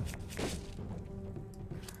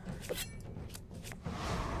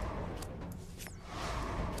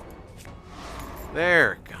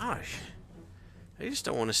 There, gosh. They just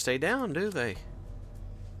don't want to stay down, do they?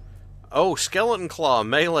 Oh, Skeleton Claw,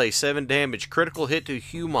 melee, 7 damage, critical hit to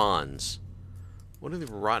humans. What do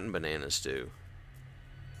the rotten bananas do?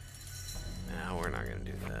 No, we're not going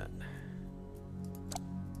to do that.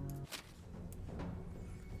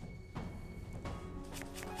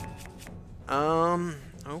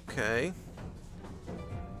 Okay.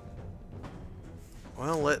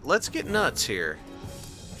 Well, let's get nuts here.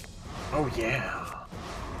 Oh, yeah.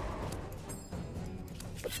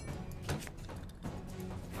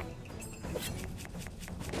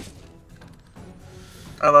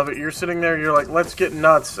 I love it. You're sitting there, you're like, let's get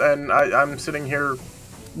nuts, and I'm sitting here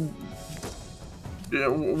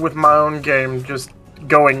with my own game, just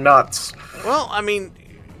going nuts. Well, I mean,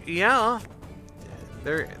 yeah.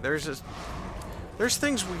 There's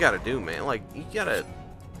things we gotta do, man. Like, you gotta...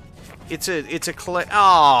 It's a collect...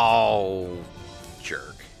 Oh,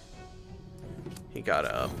 jerk. He got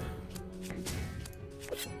up.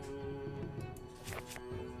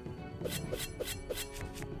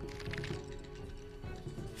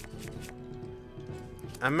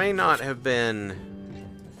 I may not have been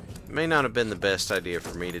the best idea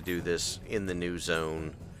for me to do this in the new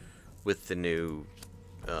zone with the new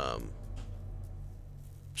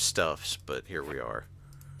stuffs, but here we are.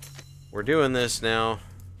 We're doing this now.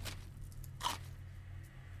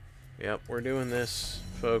 Yep, we're doing this,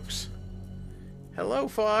 folks. Hello,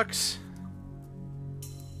 Fox.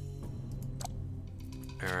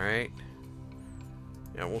 Alright.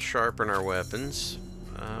 Yeah, we'll sharpen our weapons.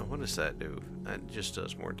 What does that do? That just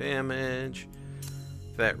does more damage.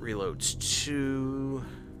 That reloads 2.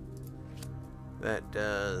 That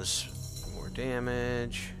does more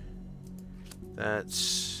damage.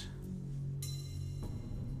 That's...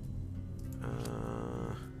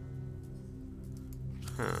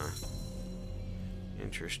 Huh.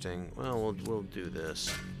 Interesting. Well, we'll do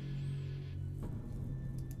this.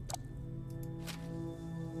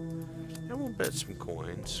 And we'll bet some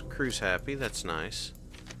coins. Crew's happy. That's nice.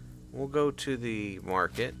 We'll go to the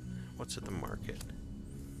market. What's at the market?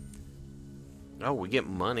 Oh, we get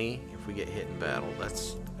money if we get hit in battle.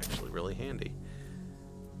 That's actually really handy.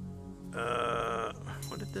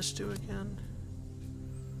 What did this do again?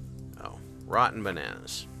 Oh, rotten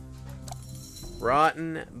bananas.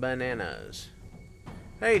 Rotten bananas.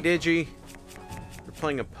 Hey, Digi. You're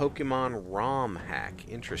playing a Pokemon ROM hack.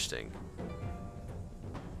 Interesting.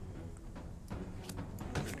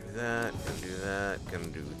 Gonna do that, gonna do that, gonna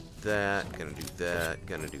do that, gonna do that,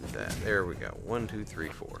 gonna do that. There we go. 1, 2, 3,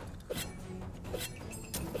 4.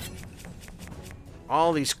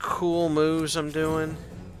 All these cool moves I'm doing.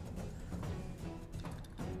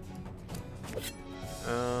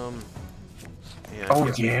 Yeah.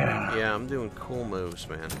 Oh yeah. Yeah, I'm doing cool moves,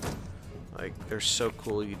 man. Like, they're so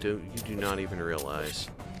cool you do not even realize.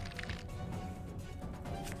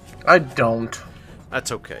 I don't.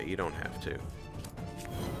 That's okay. You don't have to.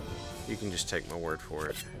 You can just take my word for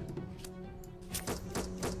it.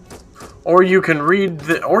 Or you can read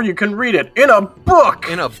it in a book.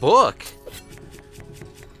 In a book?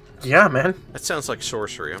 Yeah, man. That sounds like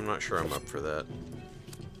sorcery. I'm not sure I'm up for that.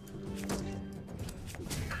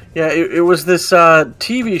 Yeah, it was this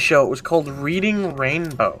TV show. It was called Reading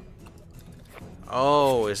Rainbow.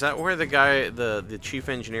 Oh, is that where the guy, the chief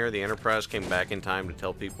engineer of the Enterprise came back in time to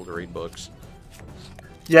tell people to read books?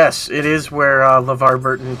 Yes, it is where LeVar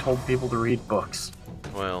Burton told people to read books.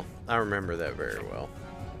 Well, I remember that very well.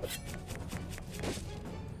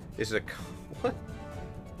 Is it a... What?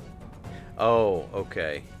 Oh,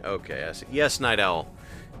 okay. Okay, I see. Yes, Night Owl.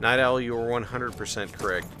 Night Owl, you were 100%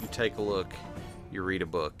 correct. You take a look, you read a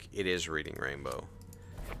book. It is Reading Rainbow.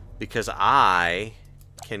 Because I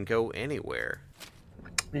can go anywhere.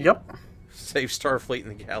 Yep. Save Starfleet in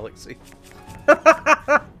the galaxy.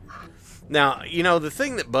 Now, you know, the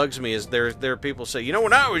thing that bugs me is there are people say, you know,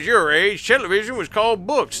 when I was your age, television was called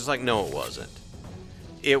books. It's like, no, it wasn't.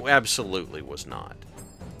 It absolutely was not.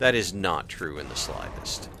 That is not true in the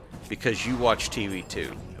slightest. Because you watch TV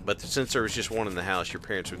too. But since there was just one in the house, your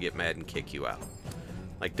parents would get mad and kick you out.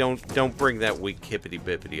 Like, don't bring that weak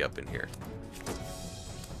hippity-bippity up in here.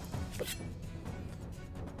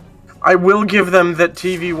 I will give them that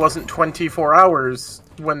TV wasn't 24 hours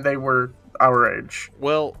when they were our age.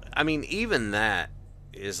 Well, I mean, even that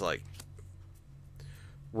is like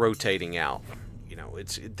rotating out. You know,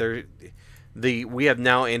 it's there. We have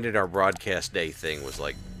now ended our broadcast day thing was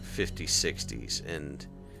like 50s, 60s, and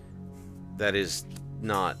that is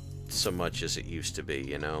not so much as it used to be.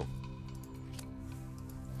 You know.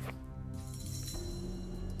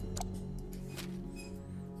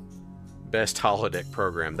 Best holodeck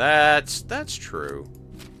program. That's true.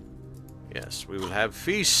 Yes, we will have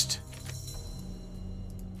feast.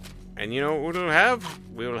 And you know what we'll have?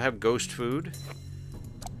 We will have ghost food.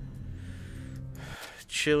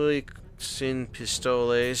 Chili sin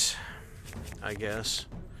pistoles, I guess.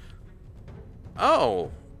 Oh,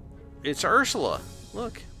 it's Ursula.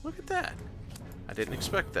 Look at that. I didn't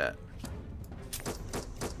expect that.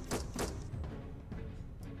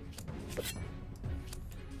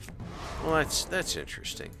 Well, that's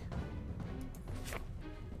interesting.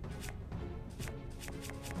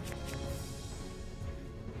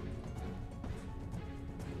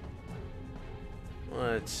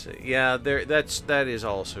 Let's see. Yeah, that is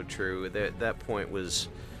also true. That point was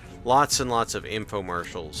lots and lots of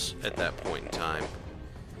infomercials at that point in time.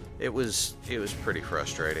 It was pretty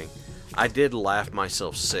frustrating. I did laugh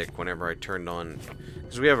myself sick whenever I turned on,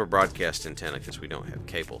 because we have a broadcast antenna because we don't have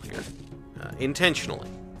cable here, intentionally.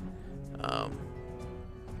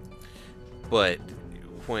 But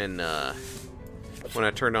when I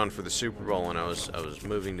turned on for the Super Bowl and I was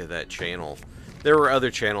moving to that channel, there were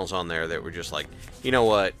other channels on there that were just like, you know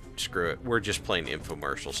what, screw it, we're just playing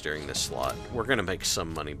infomercials during this slot. We're gonna make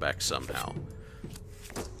some money back somehow.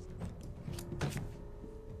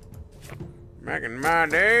 Back in my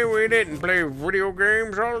day, we didn't play video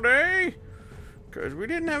games all day because we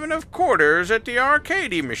didn't have enough quarters at the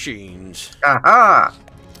arcade machines. Aha!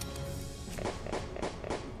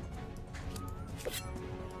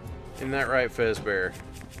 Isn't that right, Fezbear?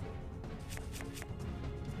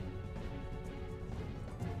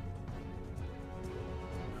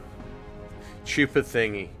 Chupa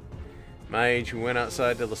thingy. My age, we went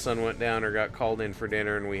outside till the sun went down or got called in for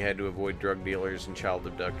dinner, and we had to avoid drug dealers and child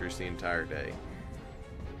abductors the entire day.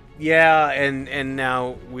 Yeah, and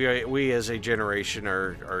now we as a generation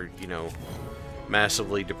are you know,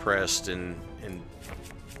 massively depressed and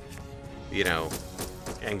you know,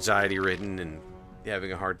 anxiety ridden and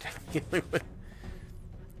having a hard time dealing with.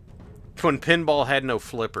 When pinball had no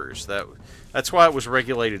flippers, that's why it was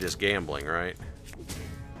regulated as gambling, right?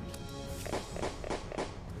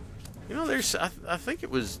 You know, I think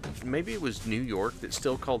maybe it was New York that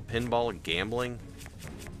still called pinball gambling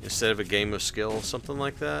instead of a game of skill, something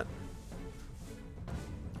like that.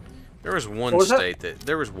 There was one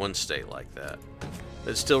state like that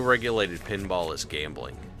still regulated pinball as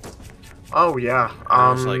gambling. Oh yeah.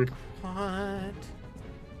 I was like, what?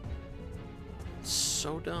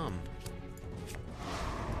 So dumb.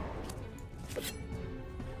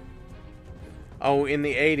 Oh, in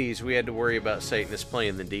the 80s, we had to worry about Satanists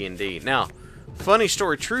playing the D&D. Now, funny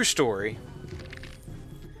story, true story.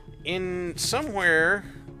 In somewhere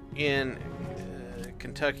in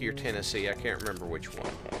Kentucky or Tennessee, I can't remember which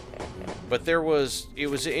one, but it was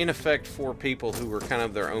in effect for people who were kind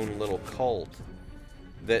of their own little cult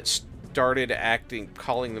that started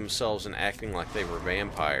calling themselves and acting like they were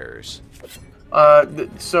vampires.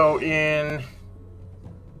 So in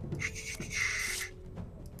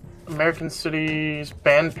American cities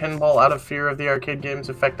ban pinball out of fear of the arcade game's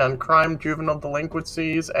effect on crime, juvenile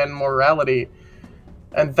delinquencies, and morality.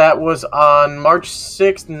 And that was on March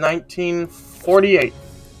 6th, 1948.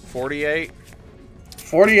 48?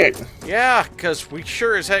 48. Yeah, because we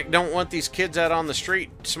sure as heck don't want these kids out on the street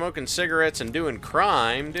smoking cigarettes and doing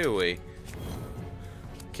crime, do we?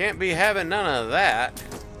 Can't be having none of that.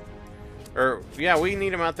 Or, yeah, we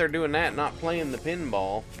need them out there doing that, not playing the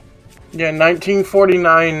pinball. Yeah,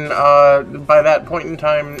 1949, by that point in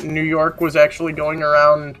time, New York was actually going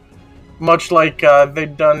around much like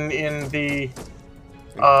they'd done in the...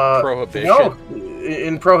 Prohibition? No,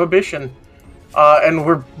 in Prohibition. And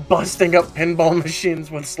we're busting up pinball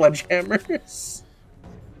machines with sledgehammers.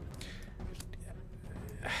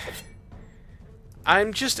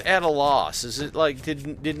 I'm just at a loss. Is it like,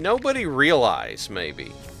 did nobody realize,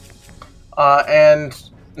 maybe? And...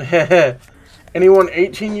 Anyone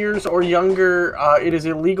 18 years or younger, it is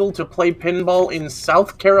illegal to play pinball in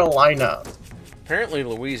South Carolina. Apparently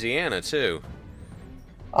Louisiana, too.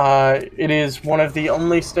 It is one of the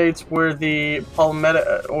only states where the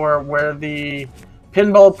where the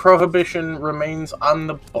pinball prohibition remains on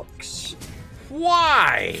the books.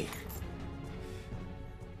 Why?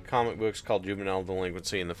 Comic books called Juvenile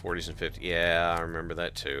Delinquency in the 40s and 50s. Yeah, I remember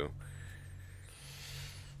that, too.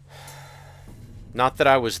 Not that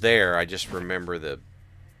I was there, I just remember the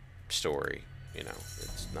story. You know,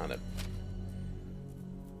 it's not a...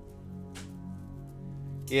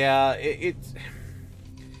 Yeah, it's...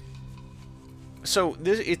 So,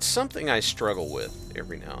 it's something I struggle with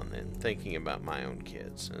every now and then, thinking about my own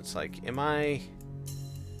kids. And it's like, am I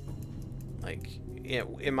like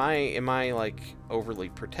overly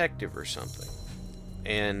protective or something?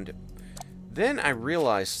 And then I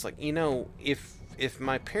realized, like, you know, if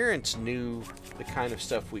my parents knew the kind of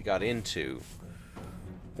stuff we got into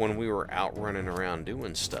when we were out running around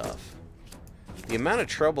doing stuff, the amount of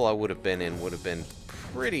trouble I would have been in would have been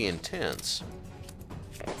pretty intense.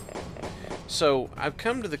 So I've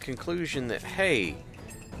come to the conclusion that, hey,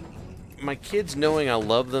 my kids knowing I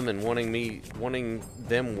love them and wanting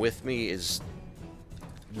them with me is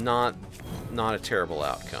not a terrible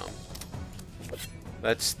outcome.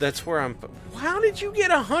 That's where I'm. How did you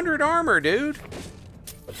get 100 armor, dude?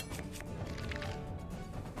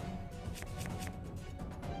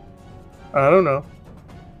 I don't know.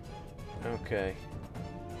 Okay.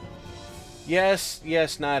 Yes,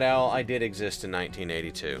 Night Owl, I did exist in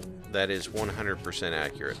 1982. That is 100%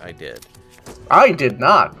 accurate. I did. I did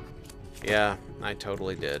not. Yeah, I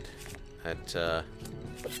totally did. That,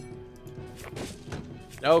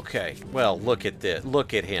 Okay, well, look at this.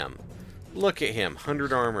 Look at him. Look at him.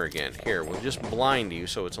 100 armor again. Here, we'll just blind you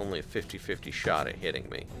so it's only a 50-50 shot at hitting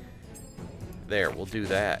me. There, we'll do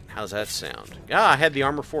that. How's that sound? Ah, I had the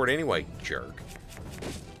armor for it anyway, jerk.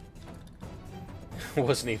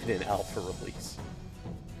 Wasn't even an alpha release.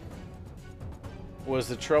 Was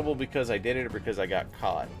the trouble because I did it or because I got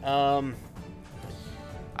caught?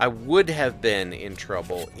 I would have been in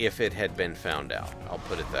trouble if it had been found out. I'll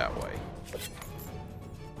put it that way.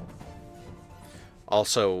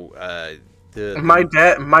 Also, my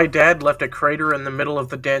dad left a crater in the middle of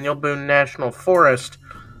the Daniel Boone National Forest,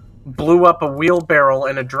 blew up a wheelbarrow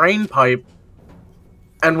and a drain pipe,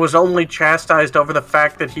 and was only chastised over the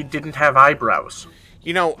fact that he didn't have eyebrows.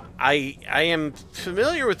 You know, I am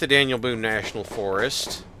familiar with the Daniel Boone National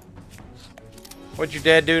Forest. What'd your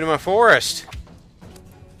dad do to my forest?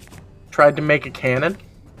 Tried to make a cannon.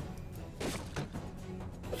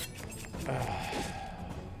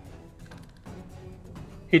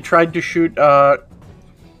 He tried to shoot,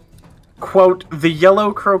 quote, the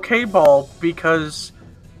yellow croquet ball because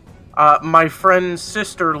my friend's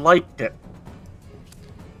sister liked it.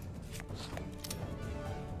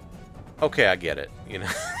 Okay, I get it, you know.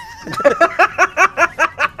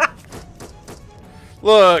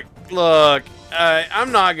 Look,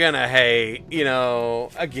 I'm not gonna hate, you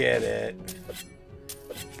know, I get it.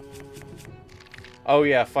 Oh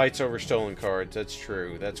yeah, fights over stolen cards, that's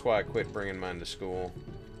true. That's why I quit bringing mine to school.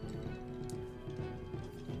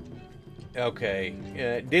 Okay,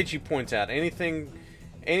 Digi points out,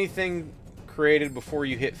 anything created before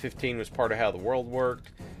you hit 15 was part of how the world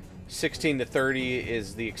worked. 16 to 30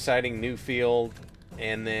 is the exciting new field,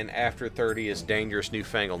 and then after 30 is dangerous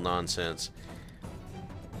newfangled nonsense.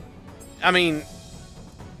 I mean,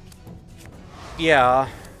 yeah,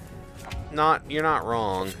 you're not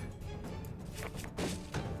wrong.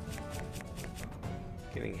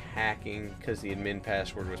 Getting hacking because the admin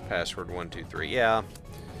password was password 123. Yeah.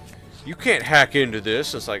 You can't hack into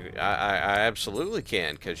this. It's like, I absolutely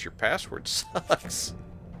can, because your password sucks.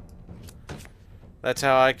 That's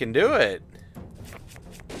how I can do it.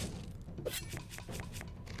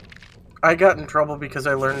 I got in trouble because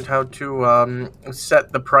I learned how to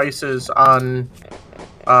set the prices on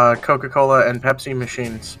Coca-Cola and Pepsi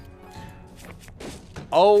machines.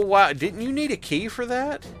 Oh, wow. Didn't you need a key for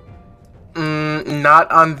that?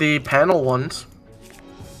 Not on the panel ones.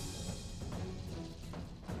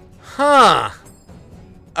 Huh.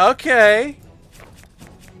 Okay.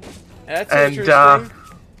 That's interesting.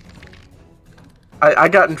 I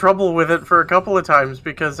got in trouble with it for a couple of times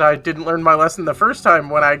because I didn't learn my lesson the first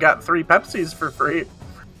time when I got 3 Pepsis for free.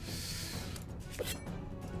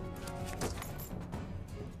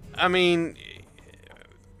 I mean,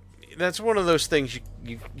 that's one of those things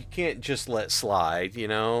you can't just let slide, you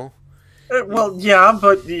know? Well, yeah,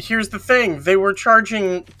 but here's the thing. They were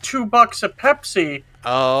charging $2 a Pepsi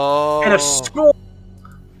in a school.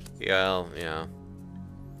 Yeah, yeah.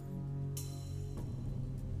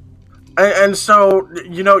 And so,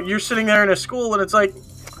 you know, you're sitting there in a school and it's like,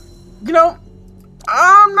 you know,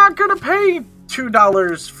 I'm not going to pay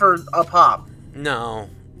 $2 for a pop. No,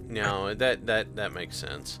 that makes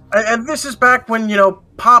sense. And this is back when, you know,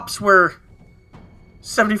 pops were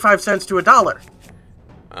 75 cents to $1.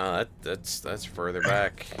 That's further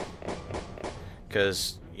back.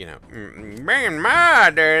 Because, you know, man, my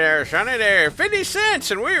day there, Sonny, there, 50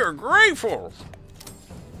 cents, and we were grateful.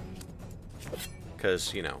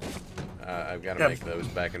 Because, you know, I've got to make those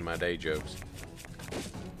back in my day jokes.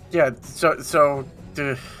 Yeah, so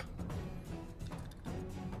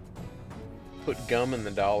put gum in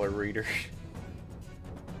the dollar reader.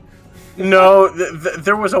 No,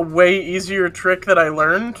 there was a way easier trick that I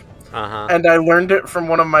learned. And I learned it from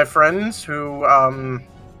one of my friends who,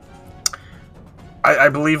 I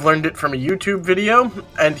believe learned it from a YouTube video,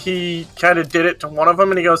 and he kind of did it to one of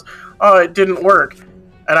them, and he goes, "Oh, it didn't work."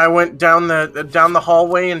 And I went down the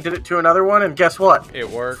hallway and did it to another one, and guess what? It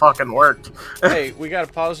worked. Fucking worked. Hey, we got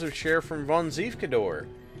a positive share from Von Ziefkador.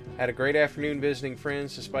 Had a great afternoon visiting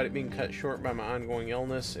friends, despite it being cut short by my ongoing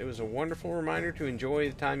illness. It was a wonderful reminder to enjoy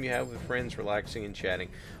the time you have with friends, relaxing and chatting.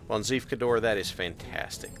 Well, Zef Kador, that is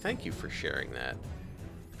fantastic. Thank you for sharing that.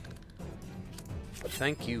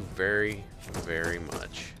 Thank you very, very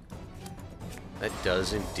much. That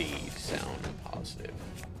does indeed sound positive.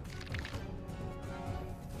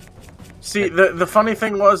 See, the funny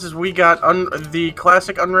thing was we got the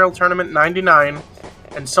Classic Unreal Tournament 99,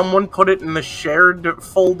 and someone put it in the shared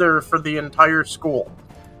folder for the entire school.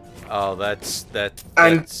 Oh, that's...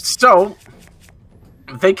 And so,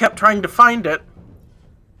 they kept trying to find it,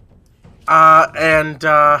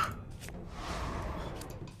 yeah,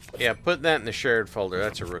 put that in the shared folder.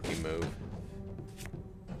 That's a rookie move.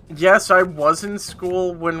 Yes, I was in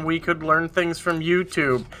school when we could learn things from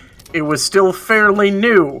YouTube. It was still fairly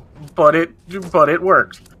new, but it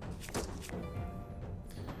worked.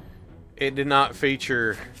 It did not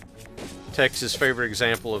feature Tex's favorite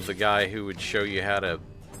example of the guy who would show you how to,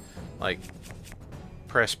 like,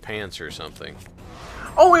 press pants or something.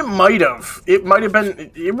 Oh, it might have. It might have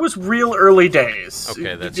been. It was real early days.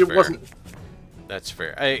 Okay, that's it fair. Wasn't. That's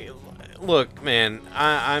fair. Hey, look, man.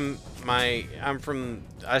 I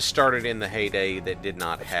started in the heyday that did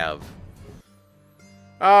not have.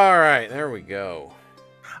 All right, there we go.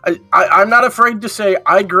 I'm not afraid to say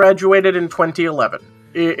I graduated in 2011.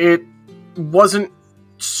 It wasn't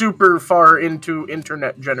super far into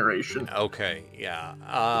internet generation. Okay, yeah.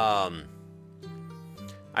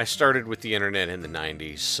 I started with the internet in the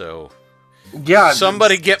 90s, so... Yeah.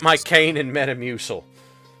 Somebody get my cane and Metamucil.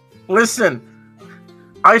 Listen,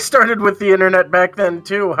 I started with the internet back then,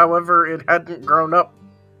 too. However, it hadn't grown up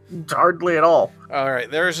hardly at all. All right,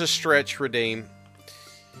 there's a stretch redeem.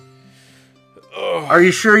 Ugh. Are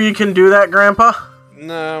you sure you can do that, Grandpa?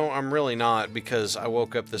 No, I'm really not, because I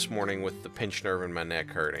woke up this morning with the pinched nerve in my neck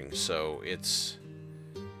hurting, so it's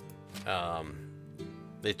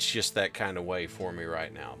just that kind of way for me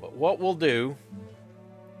right now. But what we'll do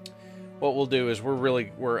is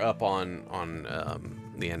we're up on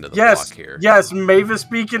the end of the block here. Yes, Mavis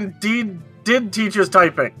Beacon did teach us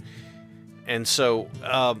typing. And so,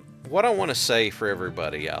 what I want to say for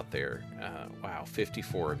everybody out there, wow,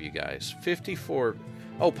 54 of you guys. 54.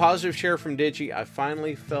 Oh, positive share from Digi. I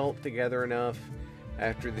finally felt together enough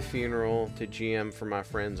after the funeral to GM for my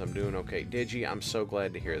friends. I'm doing okay. Digi, I'm so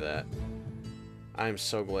glad to hear that. I'm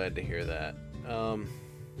so glad to hear that.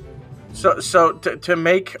 So to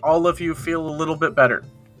make all of you feel a little bit better,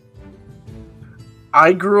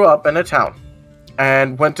 I grew up in a town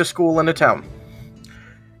and went to school in a town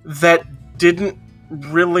that didn't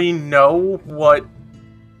really know what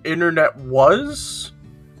internet was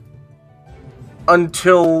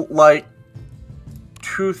until like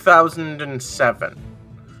 2007.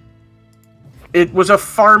 It was a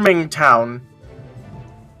farming town,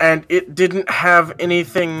 and it didn't have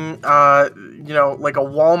anything, like a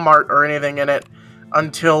Walmart or anything in it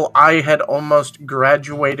until I had almost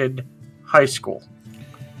graduated high school.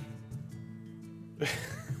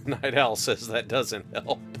 Night Owl says that doesn't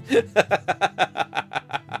help.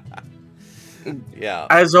 Yeah.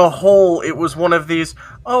 As a whole, it was one of these,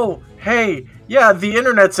 oh, hey, yeah, the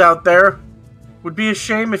internet's out there. Would be a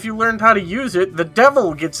shame if you learned how to use it. The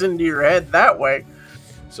devil gets into your head that way.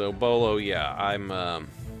 So, Bolo, yeah, I'm, oh,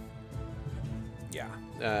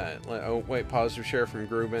 wait, positive share from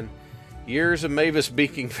Grubin. Years of Mavis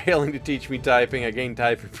Beaking failing to teach me typing. I gained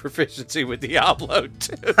typing proficiency with Diablo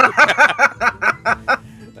 2.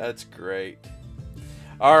 That's great.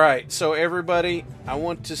 All right, so everybody, I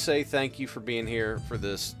want to say thank you for being here for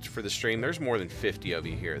the stream. There's more than 50 of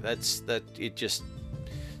you here.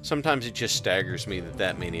 Sometimes it just staggers me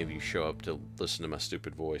that many of you show up to listen to my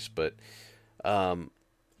stupid voice. But I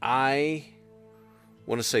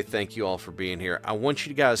want to say thank you all for being here. I want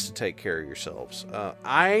you guys to take care of yourselves.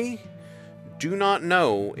 I do not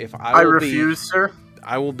know if I refuse, sir.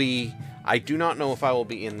 I do not know if I will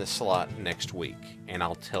be in the slot next week, and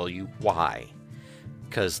I'll tell you why.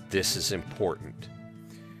 Because this is important.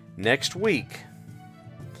 Next week,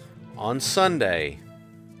 on Sunday,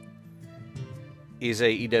 is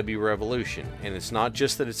AEW Revolution. And it's not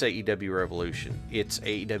just that it's AEW Revolution. It's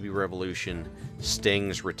AEW Revolution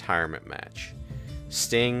Sting's retirement match.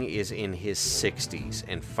 Sting is in his 60s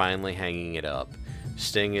and finally hanging it up.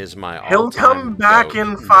 Sting is my all-time He'll come back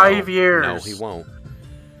in 5 years. No, he won't.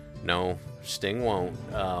 No, Sting won't.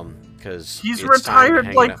 Because he's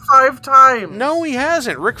retired like 5 times. No, he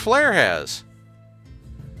hasn't. Ric Flair has.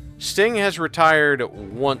 Sting has retired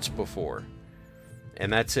once before,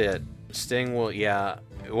 and that's it. Sting will, yeah.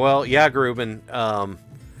 Well, yeah, Grubin.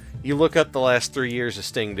 You look up the last 3 years of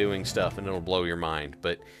Sting doing stuff, and it'll blow your mind.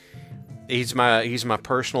 But He's my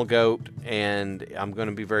personal GOAT, and I'm going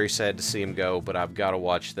to be very sad to see him go, but I've got to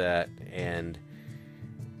watch that. And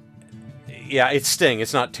yeah, it's Sting.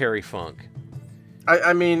 It's not Terry Funk.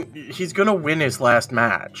 I mean, he's going to win his last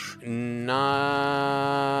match. Nah,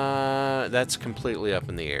 that's completely up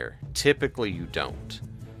in the air. Typically, you don't.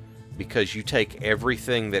 Because you take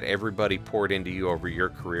everything that everybody poured into you over your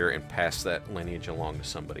career and pass that lineage along to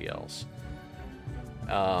somebody else.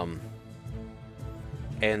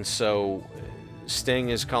 And so Sting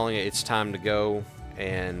is calling it, it's time to go,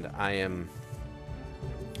 and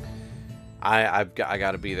I've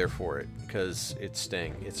got to be there for it, because it's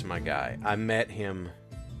Sting. It's my guy. I met him.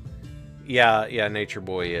 Yeah, Nature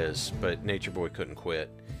Boy is, but Nature Boy couldn't quit.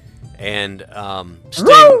 And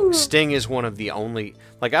Sting is one of the only,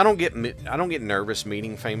 like, I don't get nervous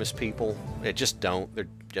meeting famous people. I just don't. They're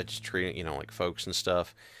just treating, you know, like folks and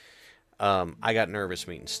stuff. I got nervous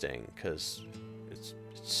meeting Sting because it's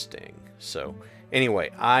Sting. So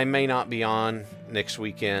anyway, I may not be on next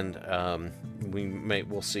weekend.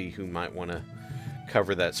 We'll see who might want to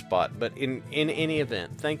cover that spot. But in any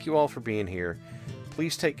event, thank you all for being here.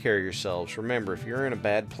 Please take care of yourselves. Remember, if you're in a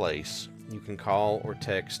bad place, you can call or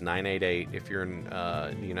text 988 if you're in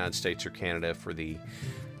the United States or Canada for the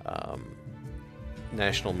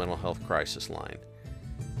National Mental Health Crisis Line.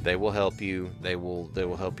 They will help you. They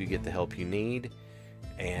will help you get the help you need.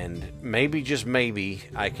 And maybe, just maybe,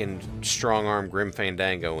 I can strong-arm Grim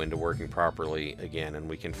Fandango into working properly again, and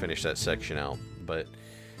we can finish that section out. But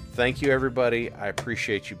thank you, everybody. I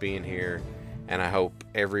appreciate you being here, and I hope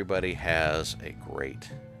everybody has a great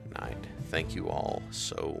night. Thank you all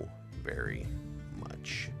so very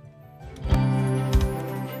much.